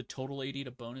change the total AD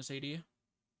to bonus AD.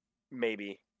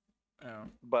 Maybe. Oh.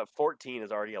 But 14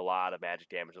 is already a lot of magic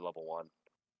damage at level 1.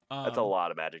 That's a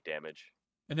lot of magic damage.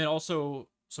 And then also,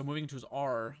 so moving to his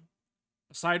R,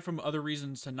 aside from other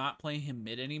reasons to not play him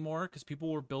mid anymore, because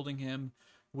people were building him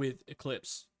with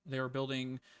Eclipse. They were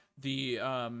building the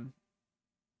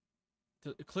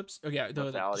the eclipse. Oh yeah,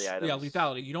 lethality yeah, items.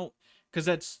 lethality. You don't,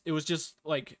 because it was just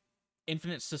like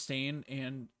infinite sustain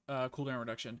and cooldown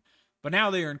reduction. But now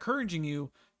they are encouraging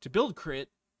you to build crit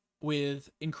with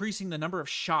increasing the number of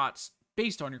shots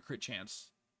based on your crit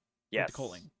chance. With the Yes.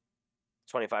 culling.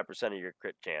 25% of your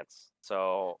crit chance.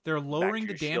 So They're back lowering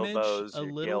to the your shield damage bows, a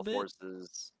your little gale bit,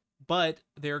 forces. but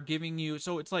they're giving you,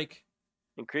 so it's like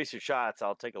Increase your shots.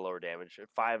 I'll take a lower damage.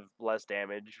 5 less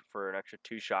damage for an extra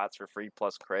 2 shots for free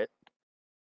plus crit.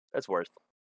 That's worth.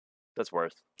 That's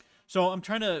worth. So I'm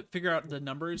trying to figure out the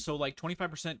numbers. So like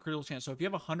 25% critical chance. So if you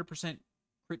have 100%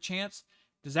 crit chance,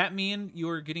 does that mean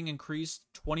you're getting increased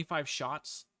 25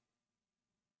 shots?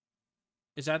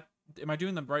 Is that, am I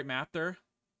doing the right math there?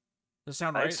 Does that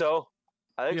sound right? I think so.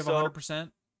 I think you have so.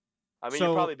 100%. I mean, so,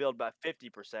 you probably build about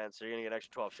 50%, so you're gonna get an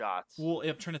extra 12 shots. Well,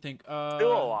 I'm trying to think. Still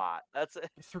a lot. That's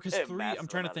because a 3. I'm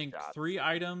trying to think. shots. 3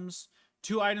 items.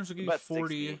 2 items will give you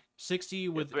 40, 60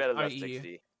 with IE.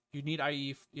 60. You need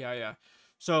IE. Yeah.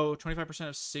 So 25%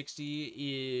 of 60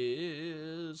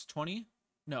 is 20.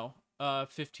 No,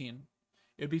 15.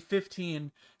 It'd be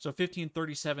 15. So 15,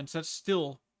 37. So that's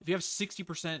still, if you have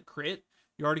 60% crit,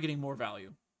 you're already getting more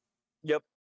value. Yep.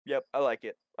 I like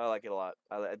it. I like it a lot.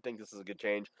 I think this is a good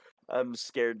change. I'm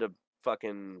scared to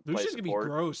fucking play Lucian's support. gonna be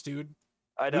gross, dude.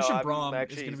 I know. Lucian I'm Braum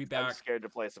actually, is gonna be back. I'm scared to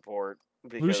play support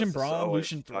because Lucian this Braum, always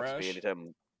Lucian fucks me Thresh.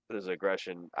 anytime there's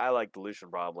aggression. I like the Lucian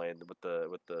Braum lane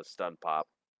with the stun pop,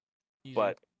 Easy.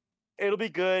 but it'll be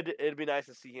good. It'd be nice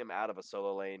to see him out of a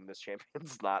solo lane. This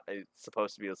champion's not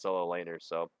supposed to be a solo laner,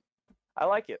 so I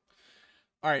like it.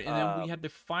 All right, and then we had the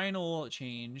final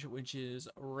change, which is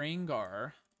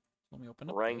Rengar. Let me open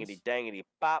up Rangity this. dangity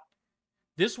pop.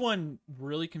 This one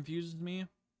really confuses me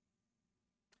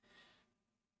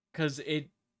because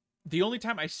the only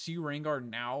time I see Rengar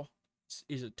now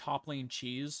is a top lane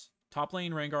cheese. Top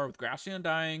lane Rengar with Grassy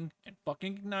Undying and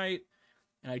fucking Ignite,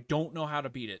 and I don't know how to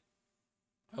beat it.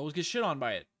 I always get shit on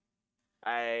by it.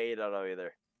 I don't know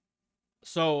either.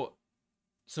 So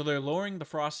they're lowering the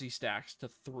Frosty stacks to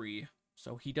 3,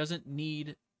 so he doesn't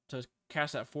need to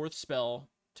cast that 4th spell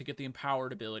to get the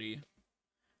Empowered ability.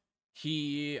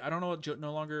 I don't know,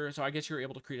 no longer, so I guess you're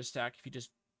able to create a stack if you just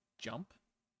jump.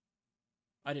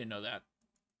 I didn't know that.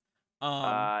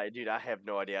 Dude, I have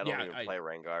no idea. I don't even play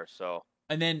Rengar, so.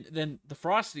 And then the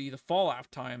Frosty, the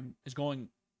fallout time is going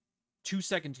 2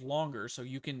 seconds longer, so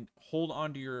you can hold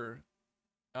onto your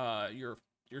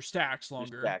stacks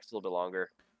longer. Your stacks a little bit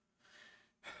longer.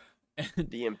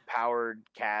 The empowered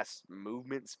cast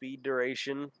movement speed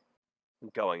duration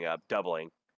going up, doubling,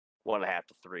 1.5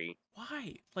 to 3.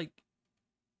 Why? Like,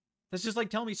 that's just like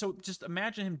telling me. So just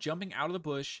imagine him jumping out of the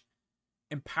bush,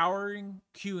 empowering,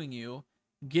 queuing you,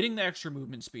 getting the extra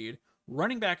movement speed,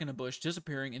 running back in the bush,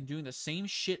 disappearing, and doing the same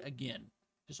shit again.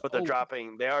 But they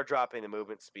are dropping the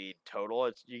movement speed total.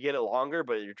 You get it longer,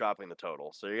 but you're dropping the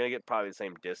total. So you're gonna get probably the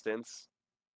same distance.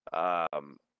 But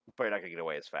you're not gonna get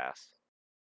away as fast.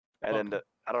 And then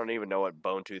I don't even know what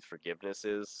Bone Tooth Forgiveness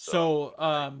is. So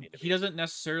he doesn't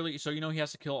necessarily. So he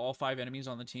has to kill all 5 enemies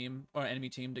on the team or enemy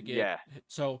team to get. Yeah.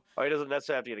 So. Oh, he doesn't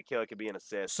necessarily have to get a kill. It could be an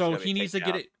assist. So he needs to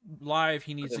get it live.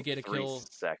 He needs to get a kill.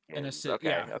 Seconds. An assist. Okay.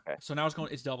 Yeah. Okay. So now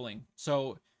it's doubling.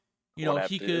 So,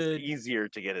 he could. It's easier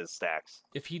to get his stacks.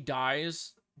 If he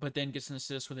dies, but then gets an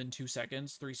assist within 2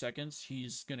 seconds, 3 seconds,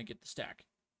 he's gonna get the stack.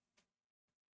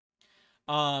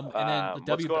 And then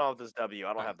the what's going on with this W?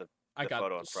 I don't have the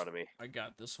photo in front of me. I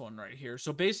got this one right here.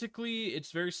 So basically,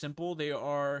 it's very simple. They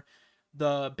are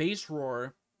the base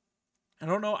roar. I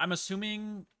don't know. I'm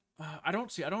assuming. I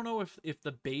don't know if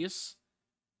the base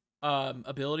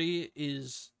ability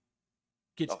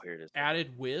gets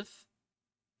added with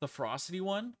the Ferocity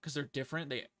one, because they're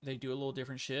different. They do a little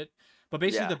different shit. But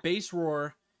basically, the base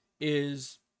roar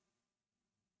is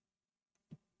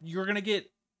you're gonna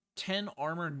get 10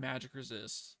 armor and magic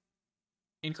resist.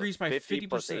 Increased by 50%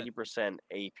 plus 80%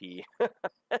 AP.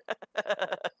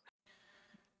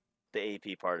 The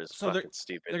AP part is fucking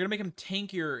stupid. They're gonna make him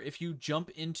tankier if you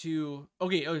jump into.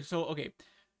 Okay.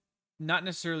 Not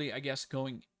necessarily, I guess,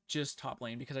 going just top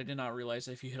lane, because I did not realize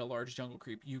that if you hit a large jungle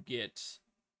creep, you get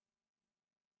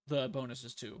the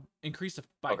bonuses too. Increased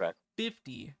by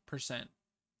 50%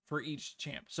 for each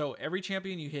champ. So every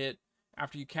champion you hit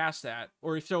after you cast that,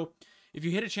 or if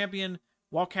you hit a champion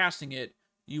while casting it,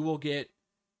 you will get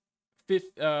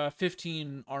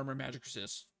 15 armor magic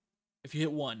resist. If you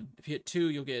hit 1, if you hit 2,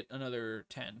 you'll get another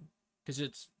 10. Because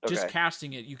it's just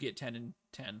casting it, you get 10 and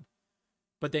 10.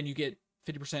 But then you get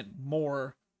 50%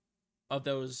 more of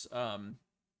those that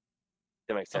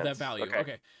makes sense. Of that value.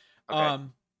 Okay.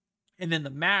 And then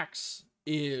the max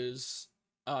is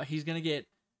he's gonna get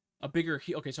A bigger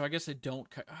heal. Okay, so I guess I don't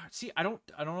see. I don't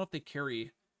know if they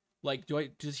carry. Like,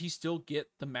 does he still get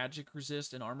the magic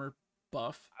resist and armor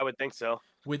buff I would think so.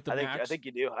 with the I max? think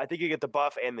you do. I think you get the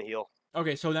buff and the heal.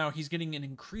 Okay, so now he's getting an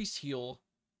increased heal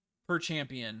per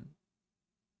champion.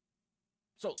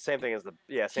 So Same thing as the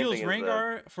same heals thing as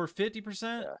Rengar for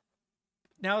 50%. Yeah.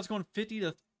 Now it's going 50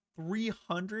 to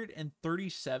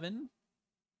 337.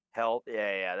 Health.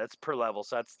 Yeah. That's per level.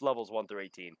 So that's levels 1 through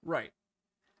 18. Right.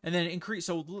 And then increase.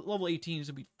 So level 18 is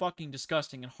going to be fucking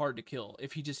disgusting and hard to kill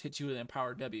if he just hits you with an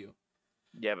empowered W.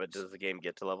 Yeah, but does the game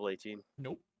get to level 18?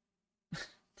 Nope.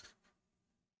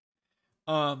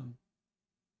 And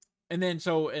then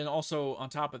and also on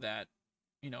top of that,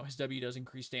 his W does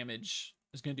increase damage.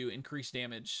 Is going to do increased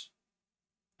damage.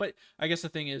 But I guess the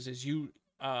thing is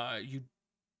I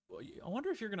wonder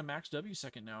if you're going to max W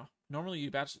second now. Normally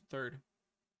you batch third.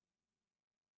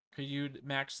 Could you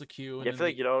max the Q? And I feel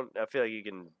like you don't. I feel like you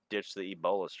can ditch the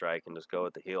Ebola strike and just go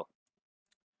with the heal.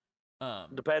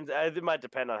 Depends. It might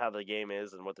depend on how the game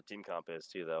is and what the team comp is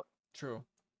too, though. True.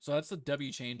 So that's the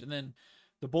W change, and then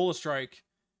the Bola strike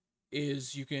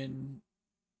is you can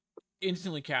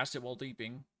instantly cast it while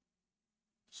deeping.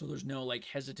 So there's no like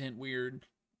hesitant weird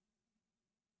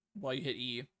while you hit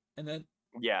E, and then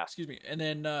excuse me, and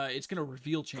then it's gonna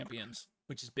reveal champions,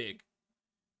 which is big.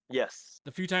 Yes.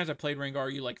 The few times I played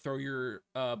Rengar, you like throw your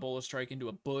Bola strike into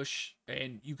a bush,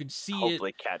 and you can see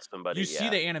hopefully catch somebody. You see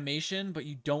the animation, but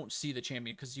you don't see the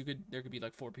champion because there could be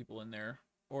like 4 people in there,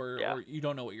 or you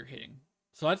don't know what you're hitting.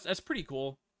 So that's pretty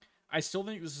cool. I still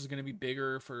think this is gonna be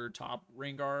bigger for top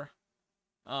Rengar.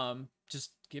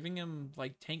 Just giving him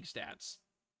like tank stats.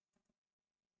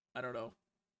 I don't know.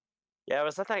 Yeah, but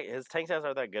it's not that his tank stats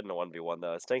aren't that good in a 1v1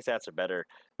 though. His tank stats are better.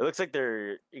 It looks like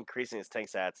they're increasing his tank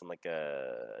stats in like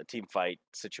a team fight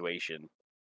situation,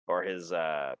 or his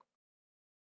I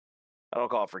don't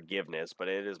call it forgiveness, but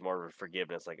it is more of a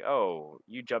forgiveness. Like, oh,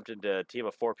 you jumped into a team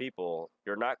of 4 people.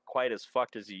 You're not quite as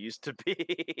fucked as you used to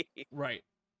be. Right.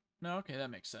 No, okay,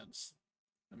 that makes sense.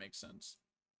 That makes sense.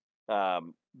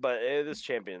 But this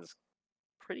champion's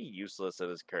pretty useless in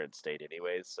his current state,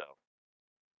 anyways. So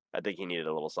I think he needed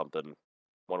a little something,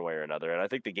 one way or another. And I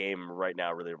think the game right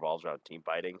now really revolves around team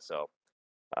fighting. So,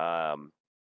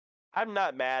 I'm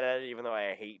not mad at it, even though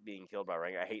I hate being killed by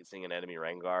Rengar. I hate seeing an enemy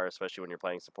Rengar, especially when you're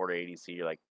playing supporter ADC. You're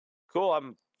like, cool,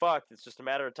 I'm fucked. It's just a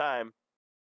matter of time.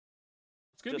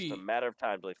 It's gonna be a matter of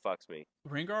time till he fucks me.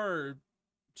 Rengar.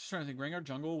 Just trying to think. Rengar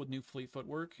jungle with new fleet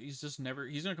footwork. He's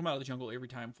gonna come out of the jungle every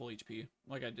time full HP.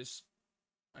 Like I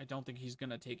don't think he's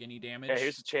gonna take any damage.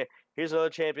 Yeah, here's another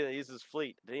champion that uses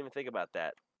fleet. Didn't even think about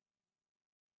that.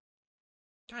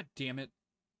 God damn it.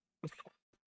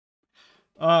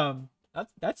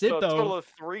 That's it though. A total of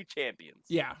 3 champions.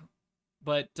 Yeah,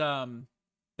 but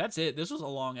that's it. This was a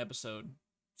long episode.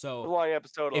 So a long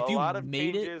episode. If a you lot of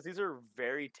made changes. These are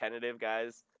very tentative,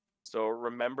 guys. So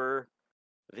remember,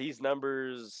 these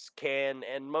numbers can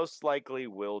and most likely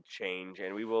will change,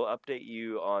 and we will update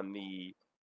you on the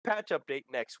patch update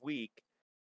next week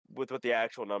with what the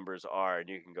actual numbers are, and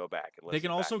you can go back and listen. They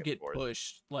can also get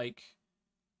pushed like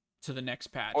to the next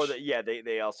patch. Or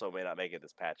they also may not make it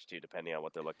this patch too, depending on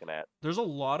what they're looking at. There's a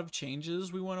lot of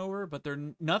changes we went over, but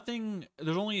there's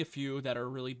only a few that are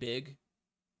really big.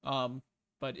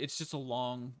 But it's just a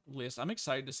long list. I'm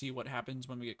excited to see what happens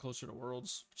when we get closer to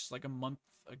Worlds, which is like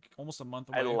almost a month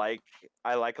away.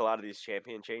 I like a lot of these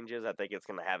champion changes. I think it's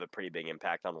going to have a pretty big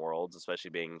impact on Worlds, especially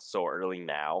being so early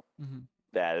now. Mm-hmm.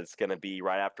 That it's going to be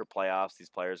right after playoffs. These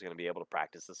players are going to be able to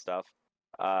practice this stuff.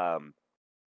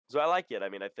 So I like it. I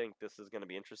mean, I think this is going to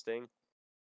be interesting.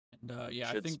 And I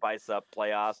think spice up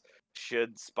playoffs.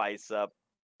 Should spice up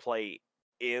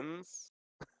play-ins.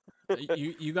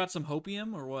 you got some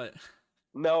hopium or what?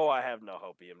 No, I have no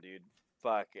hopium, dude.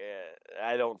 Fuck.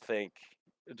 I don't think,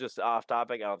 just off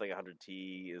topic, I don't think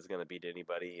 100T is going to beat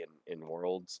anybody in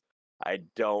Worlds. I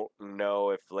don't know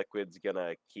if Liquid's going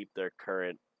to keep their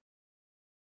current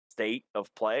state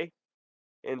of play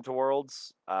into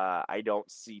Worlds. I don't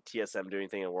see TSM doing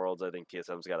anything in Worlds. I think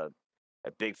TSM's got a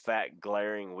big, fat,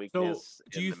 glaring weakness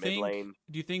in the mid lane.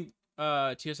 Do you think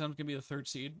TSM's going to be the 3rd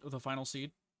seed, or the final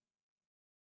seed?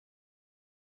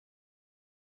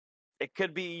 It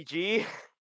could be EG.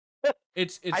 I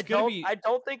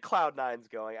don't think Cloud9's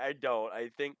going. I don't. I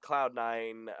think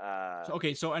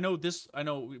Cloud9. So I know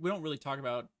we don't really talk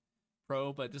about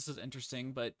Pro, but this is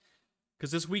interesting. But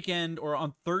because this weekend or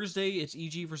on Thursday it's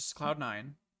EG versus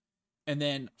Cloud9, and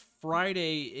then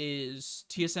Friday is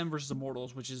TSM versus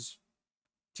Immortals, which is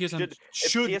TSM if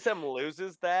TSM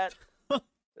loses that,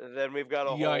 then we've got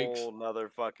a Yikes. whole nother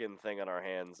fucking thing on our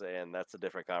hands, and that's a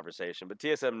different conversation. But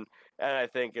TSM, and I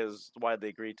think, is widely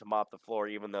agreed to mop the floor,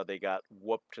 even though they got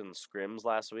whooped in scrims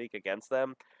last week against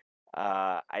them.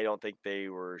 I don't think they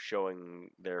were showing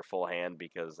their full hand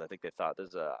because I think they thought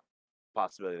there's a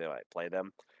possibility they might play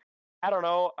them. I don't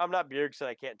know. I'm not Bjergsen.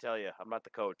 I can't tell you. I'm not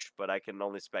the coach, but I can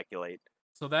only speculate.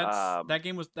 So Um,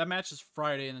 that match is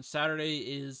Friday, and then Saturday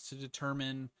is to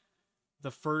determine the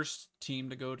first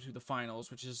team to go to the finals,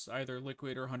 which is either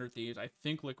Liquid or 100 Thieves. I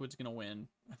think Liquid's gonna win.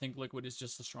 I think Liquid is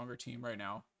just the stronger team right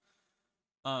now.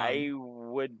 I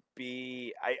would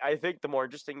be. I think the more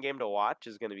interesting game to watch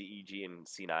is going to be EG and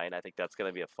C9. I think that's going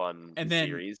to be a fun And then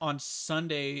series. on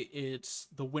Sunday, it's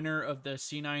the winner of the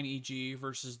C9 EG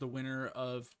versus the winner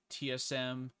of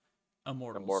TSM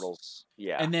Immortals. Immortals,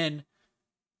 yeah. And then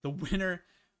the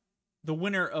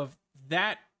winner of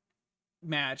that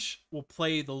match will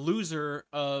play the loser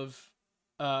of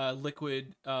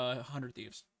Liquid 100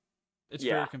 Thieves. It's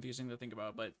very confusing to think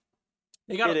about, but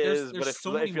they got it is. there's But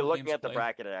so many if you're more looking games at to the play.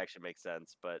 bracket, it actually makes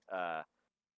sense. But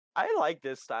I like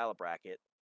this style of bracket.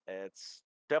 It's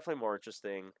definitely more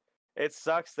interesting. It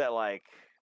sucks that like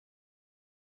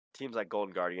teams like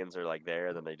Golden Guardians are like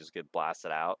there, then they just get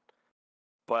blasted out.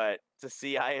 But to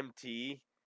see IMT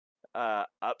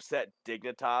upset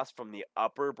Dignitas from the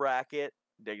upper bracket,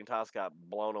 Dignitas got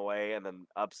blown away and then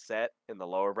upset in the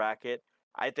lower bracket.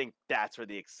 I think that's where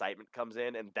the excitement comes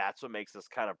in, and that's what makes this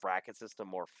kind of bracket system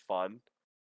more fun.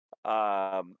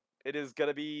 It is going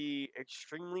to be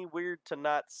extremely weird to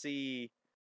not see.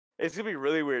 It's going to be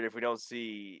really weird if we don't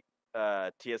see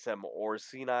TSM or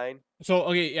C9. So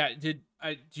okay, yeah. Do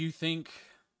you think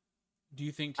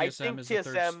I TSM think is the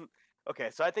third? TSM. Okay,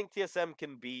 so I think TSM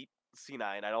can beat C9.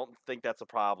 I don't think that's a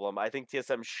problem. I think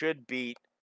TSM should beat.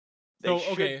 They So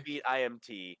should okay, beat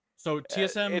IMT. so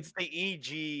TSM. It's the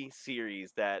EG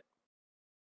series that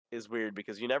is weird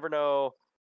because you never know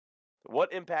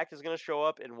what Impact is going to show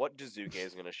up and what Jizuke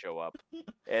is going to show up.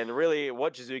 And really,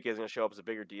 what Jizuke is going to show up is a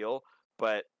bigger deal.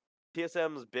 But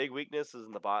TSM's big weakness is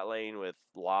in the bot lane with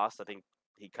Lost. I think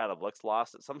he kind of looks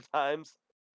lost at sometimes.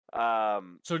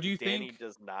 So do you Danny think?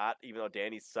 does not, even though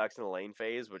Danny sucks in the lane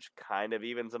phase, which kind of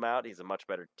evens him out. He's a much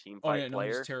better team Oh fight yeah, no,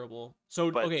 he's player. terrible.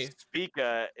 So But okay,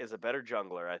 Spica is a better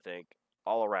jungler, I think,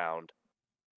 all around.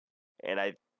 And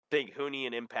I think Huni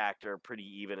and Impact are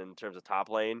pretty even in terms of top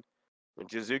lane. And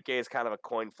Jizuke is kind of a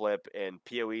coin flip, and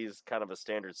PoE is kind of a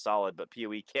standard solid, but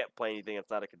PoE can't play anything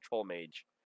that's not a control mage,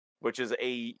 which is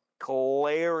a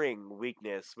glaring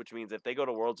weakness, which means if they go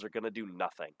to Worlds, they're going to do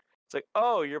nothing. It's like,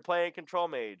 oh, you're playing control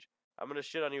mage. I'm going to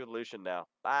shit on you with Lucian now.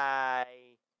 Bye.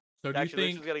 so do you Actually,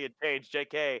 Lucian's think? going to get changed.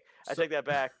 JK. I So, take that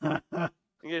back.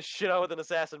 You get shit on with an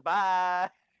assassin. Bye.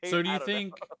 so do I you don't know.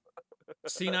 think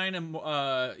C9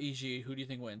 and EG? Who do you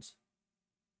think wins?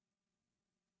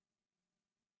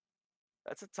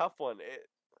 That's a tough one.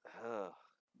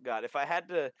 God, if I had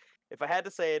to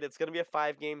say it, it's gonna be a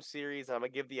 5-game series, and I'm gonna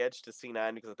give the edge to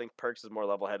C9 because I think Perks is more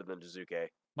level headed than Jizuke.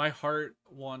 My heart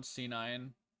wants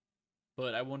C9,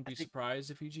 but I wouldn't I be think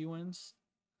surprised if EG wins.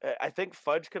 I think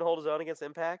Fudge can hold his own against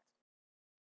Impact.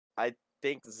 I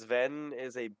think Sven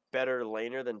is a better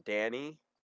laner than Danny.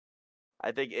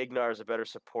 I think Ignar is a better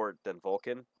support than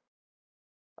Vulcan.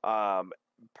 Um,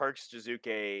 Perks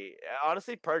Jizuke.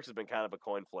 Honestly, Perks has been kind of a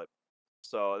coin flip.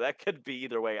 So that could be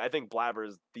either way. I think Blabber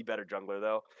is the better jungler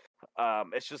though.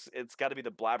 It's got to be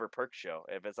the Blabber Perk show.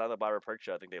 If it's not the Blabber Perk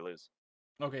show, I think they lose.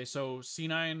 Okay, so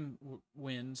C9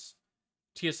 wins.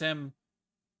 TSM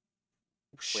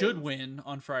should Wins. win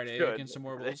on Friday Should against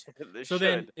Immortals. they So should.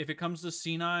 then, if it comes to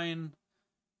C9,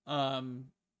 TNI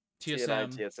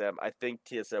TSM. TSM. I think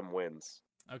TSM wins.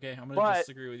 Okay, I'm gonna But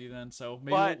disagree with you then. So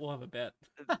maybe but we'll have a bet.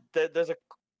 there's a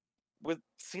with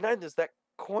C9 there's that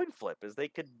coin flip is they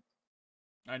could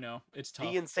I know it's tough.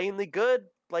 be insanely good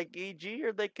like EG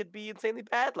or they could be insanely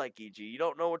bad like EG. You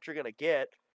don't know what you're gonna get.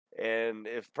 And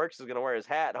if Perks is gonna wear his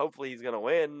hat, hopefully he's gonna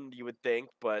win, you would think,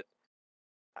 but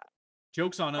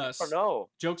Joke's on I don't us. know.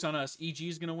 Joke's on us. EG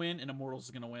is gonna win, and Immortals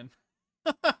is gonna win.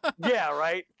 Yeah,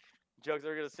 right. Jokes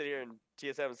are gonna sit here and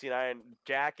TSM and C9,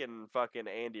 Jack and fucking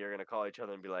Andy are gonna call each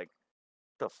other and be like,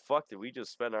 "The fuck did we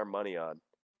just spend our money on?"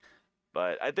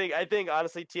 But I think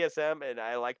honestly TSM and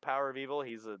I like Power of Evil.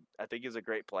 I think he's a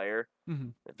great player. Mm-hmm.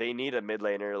 They need a mid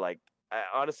laner. Like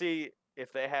honestly,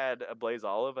 if they had a Blaze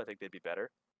Olive, I think they'd be better.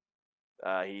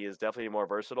 He is definitely more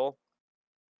versatile,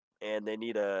 and they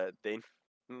need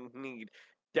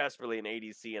desperately an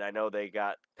ADC. And I know they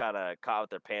got kind of caught with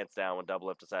their pants down when Double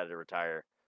Lift decided to retire,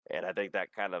 and I think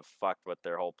that kind of fucked what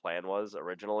their whole plan was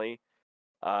originally.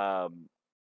 Um,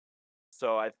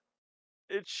 so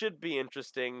it should be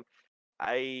interesting.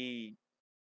 I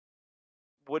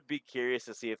would be curious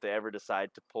to see if they ever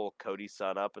decide to pull Cody's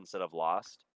son up instead of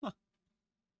Lost, Huh.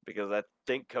 because I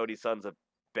think Cody's son's a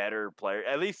better player.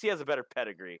 At least he has a better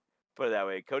pedigree. Put it that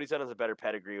way. Cody's son has a better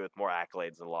pedigree with more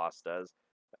accolades than Lost does.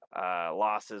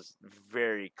 Lost is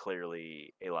very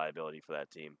clearly a liability for that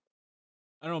team.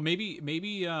 I don't know.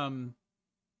 Maybe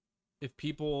if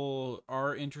people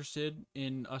are interested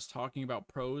in us talking about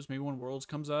pros, maybe when Worlds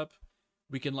comes up,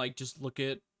 we can like just look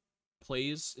at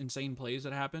insane plays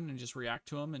that happen, and just react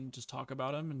to them and just talk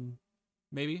about them. And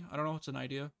maybe, I don't know, it's an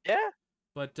idea. Yeah,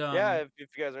 But yeah. If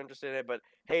you guys are interested in it, but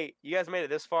hey, you guys made it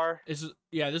this far. this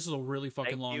is a really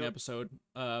fucking long episode.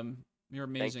 You're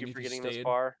amazing. Thank you for if you getting stayed. this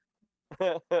far.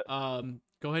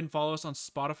 Go ahead and follow us on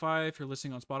Spotify if you're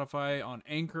listening on Spotify, on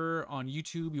Anchor, on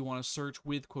YouTube. You want to search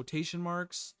with quotation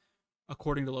marks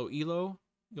according to Low Elo.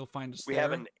 You'll find us We there.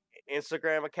 have an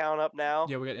Instagram account up now.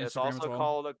 Yeah, we got Instagram It's also as well.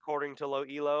 called According to Low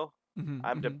Elo.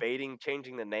 I'm debating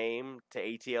changing the name to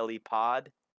ATLE Pod,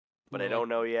 but I don't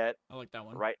know yet. I like that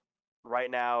one.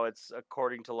 Right now, it's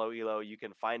According to Low Elo. You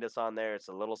can find us on there. It's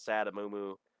a little sad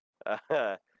Amumu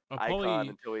icon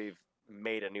until we've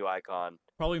made a new icon.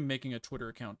 Probably making a Twitter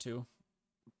account too.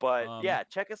 But yeah,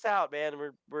 check us out, man.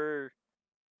 We're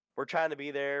trying to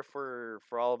be there for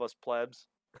all of us plebs.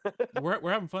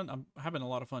 we're having fun. I'm having a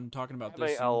lot of fun talking about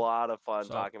this. A lot of fun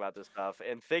talking about this stuff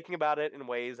and thinking about it in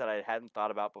ways that I hadn't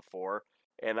thought about before.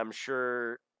 And I'm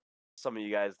sure some of you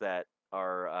guys that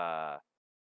are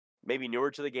maybe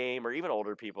newer to the game, or even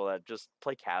older people that just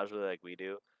play casually like we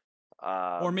do.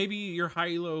 Or maybe you're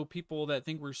high-low people that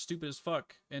think we're stupid as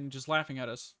fuck and just laughing at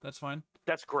us. That's fine.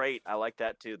 That's great. I like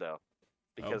that too, though,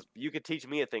 because you could teach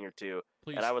me a thing or two,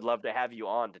 Please. And I would love to have you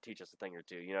on to teach us a thing or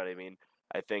two. You know what I mean?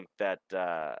 I think that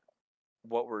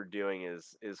what we're doing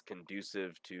is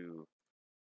conducive to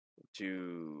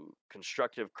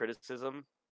constructive criticism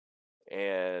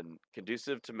and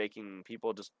conducive to making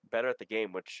people just better at the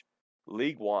game, which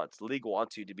League wants. League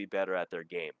wants you to be better at their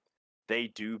game. They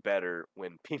do better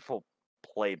when people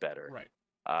play better.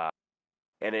 Right.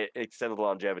 And it extends the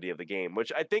longevity of the game,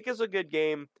 which I think is a good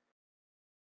game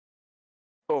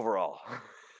overall.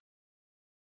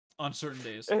 On certain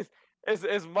days.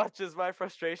 As much as my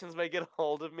frustrations may get a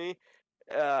hold of me,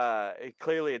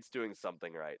 clearly it's doing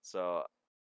something right. So,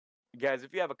 guys,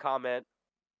 if you have a comment,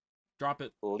 drop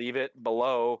it. Leave it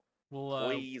below.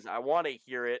 Please. I want to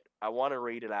hear it. I want to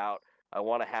read it out. I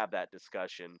want to have that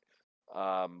discussion.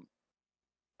 I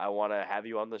want to have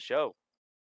you on the show.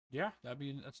 Yeah,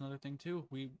 that's another thing too.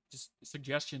 We just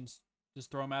suggestions,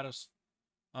 just throw them at us.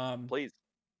 Please.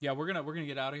 Yeah, we're gonna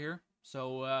get out of here.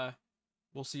 So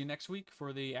we'll see you next week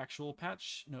for the actual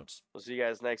patch notes. We'll see you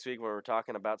guys next week when we're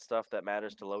talking about stuff that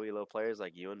matters to low elo players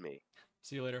like you and me.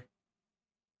 See you later.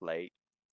 Late.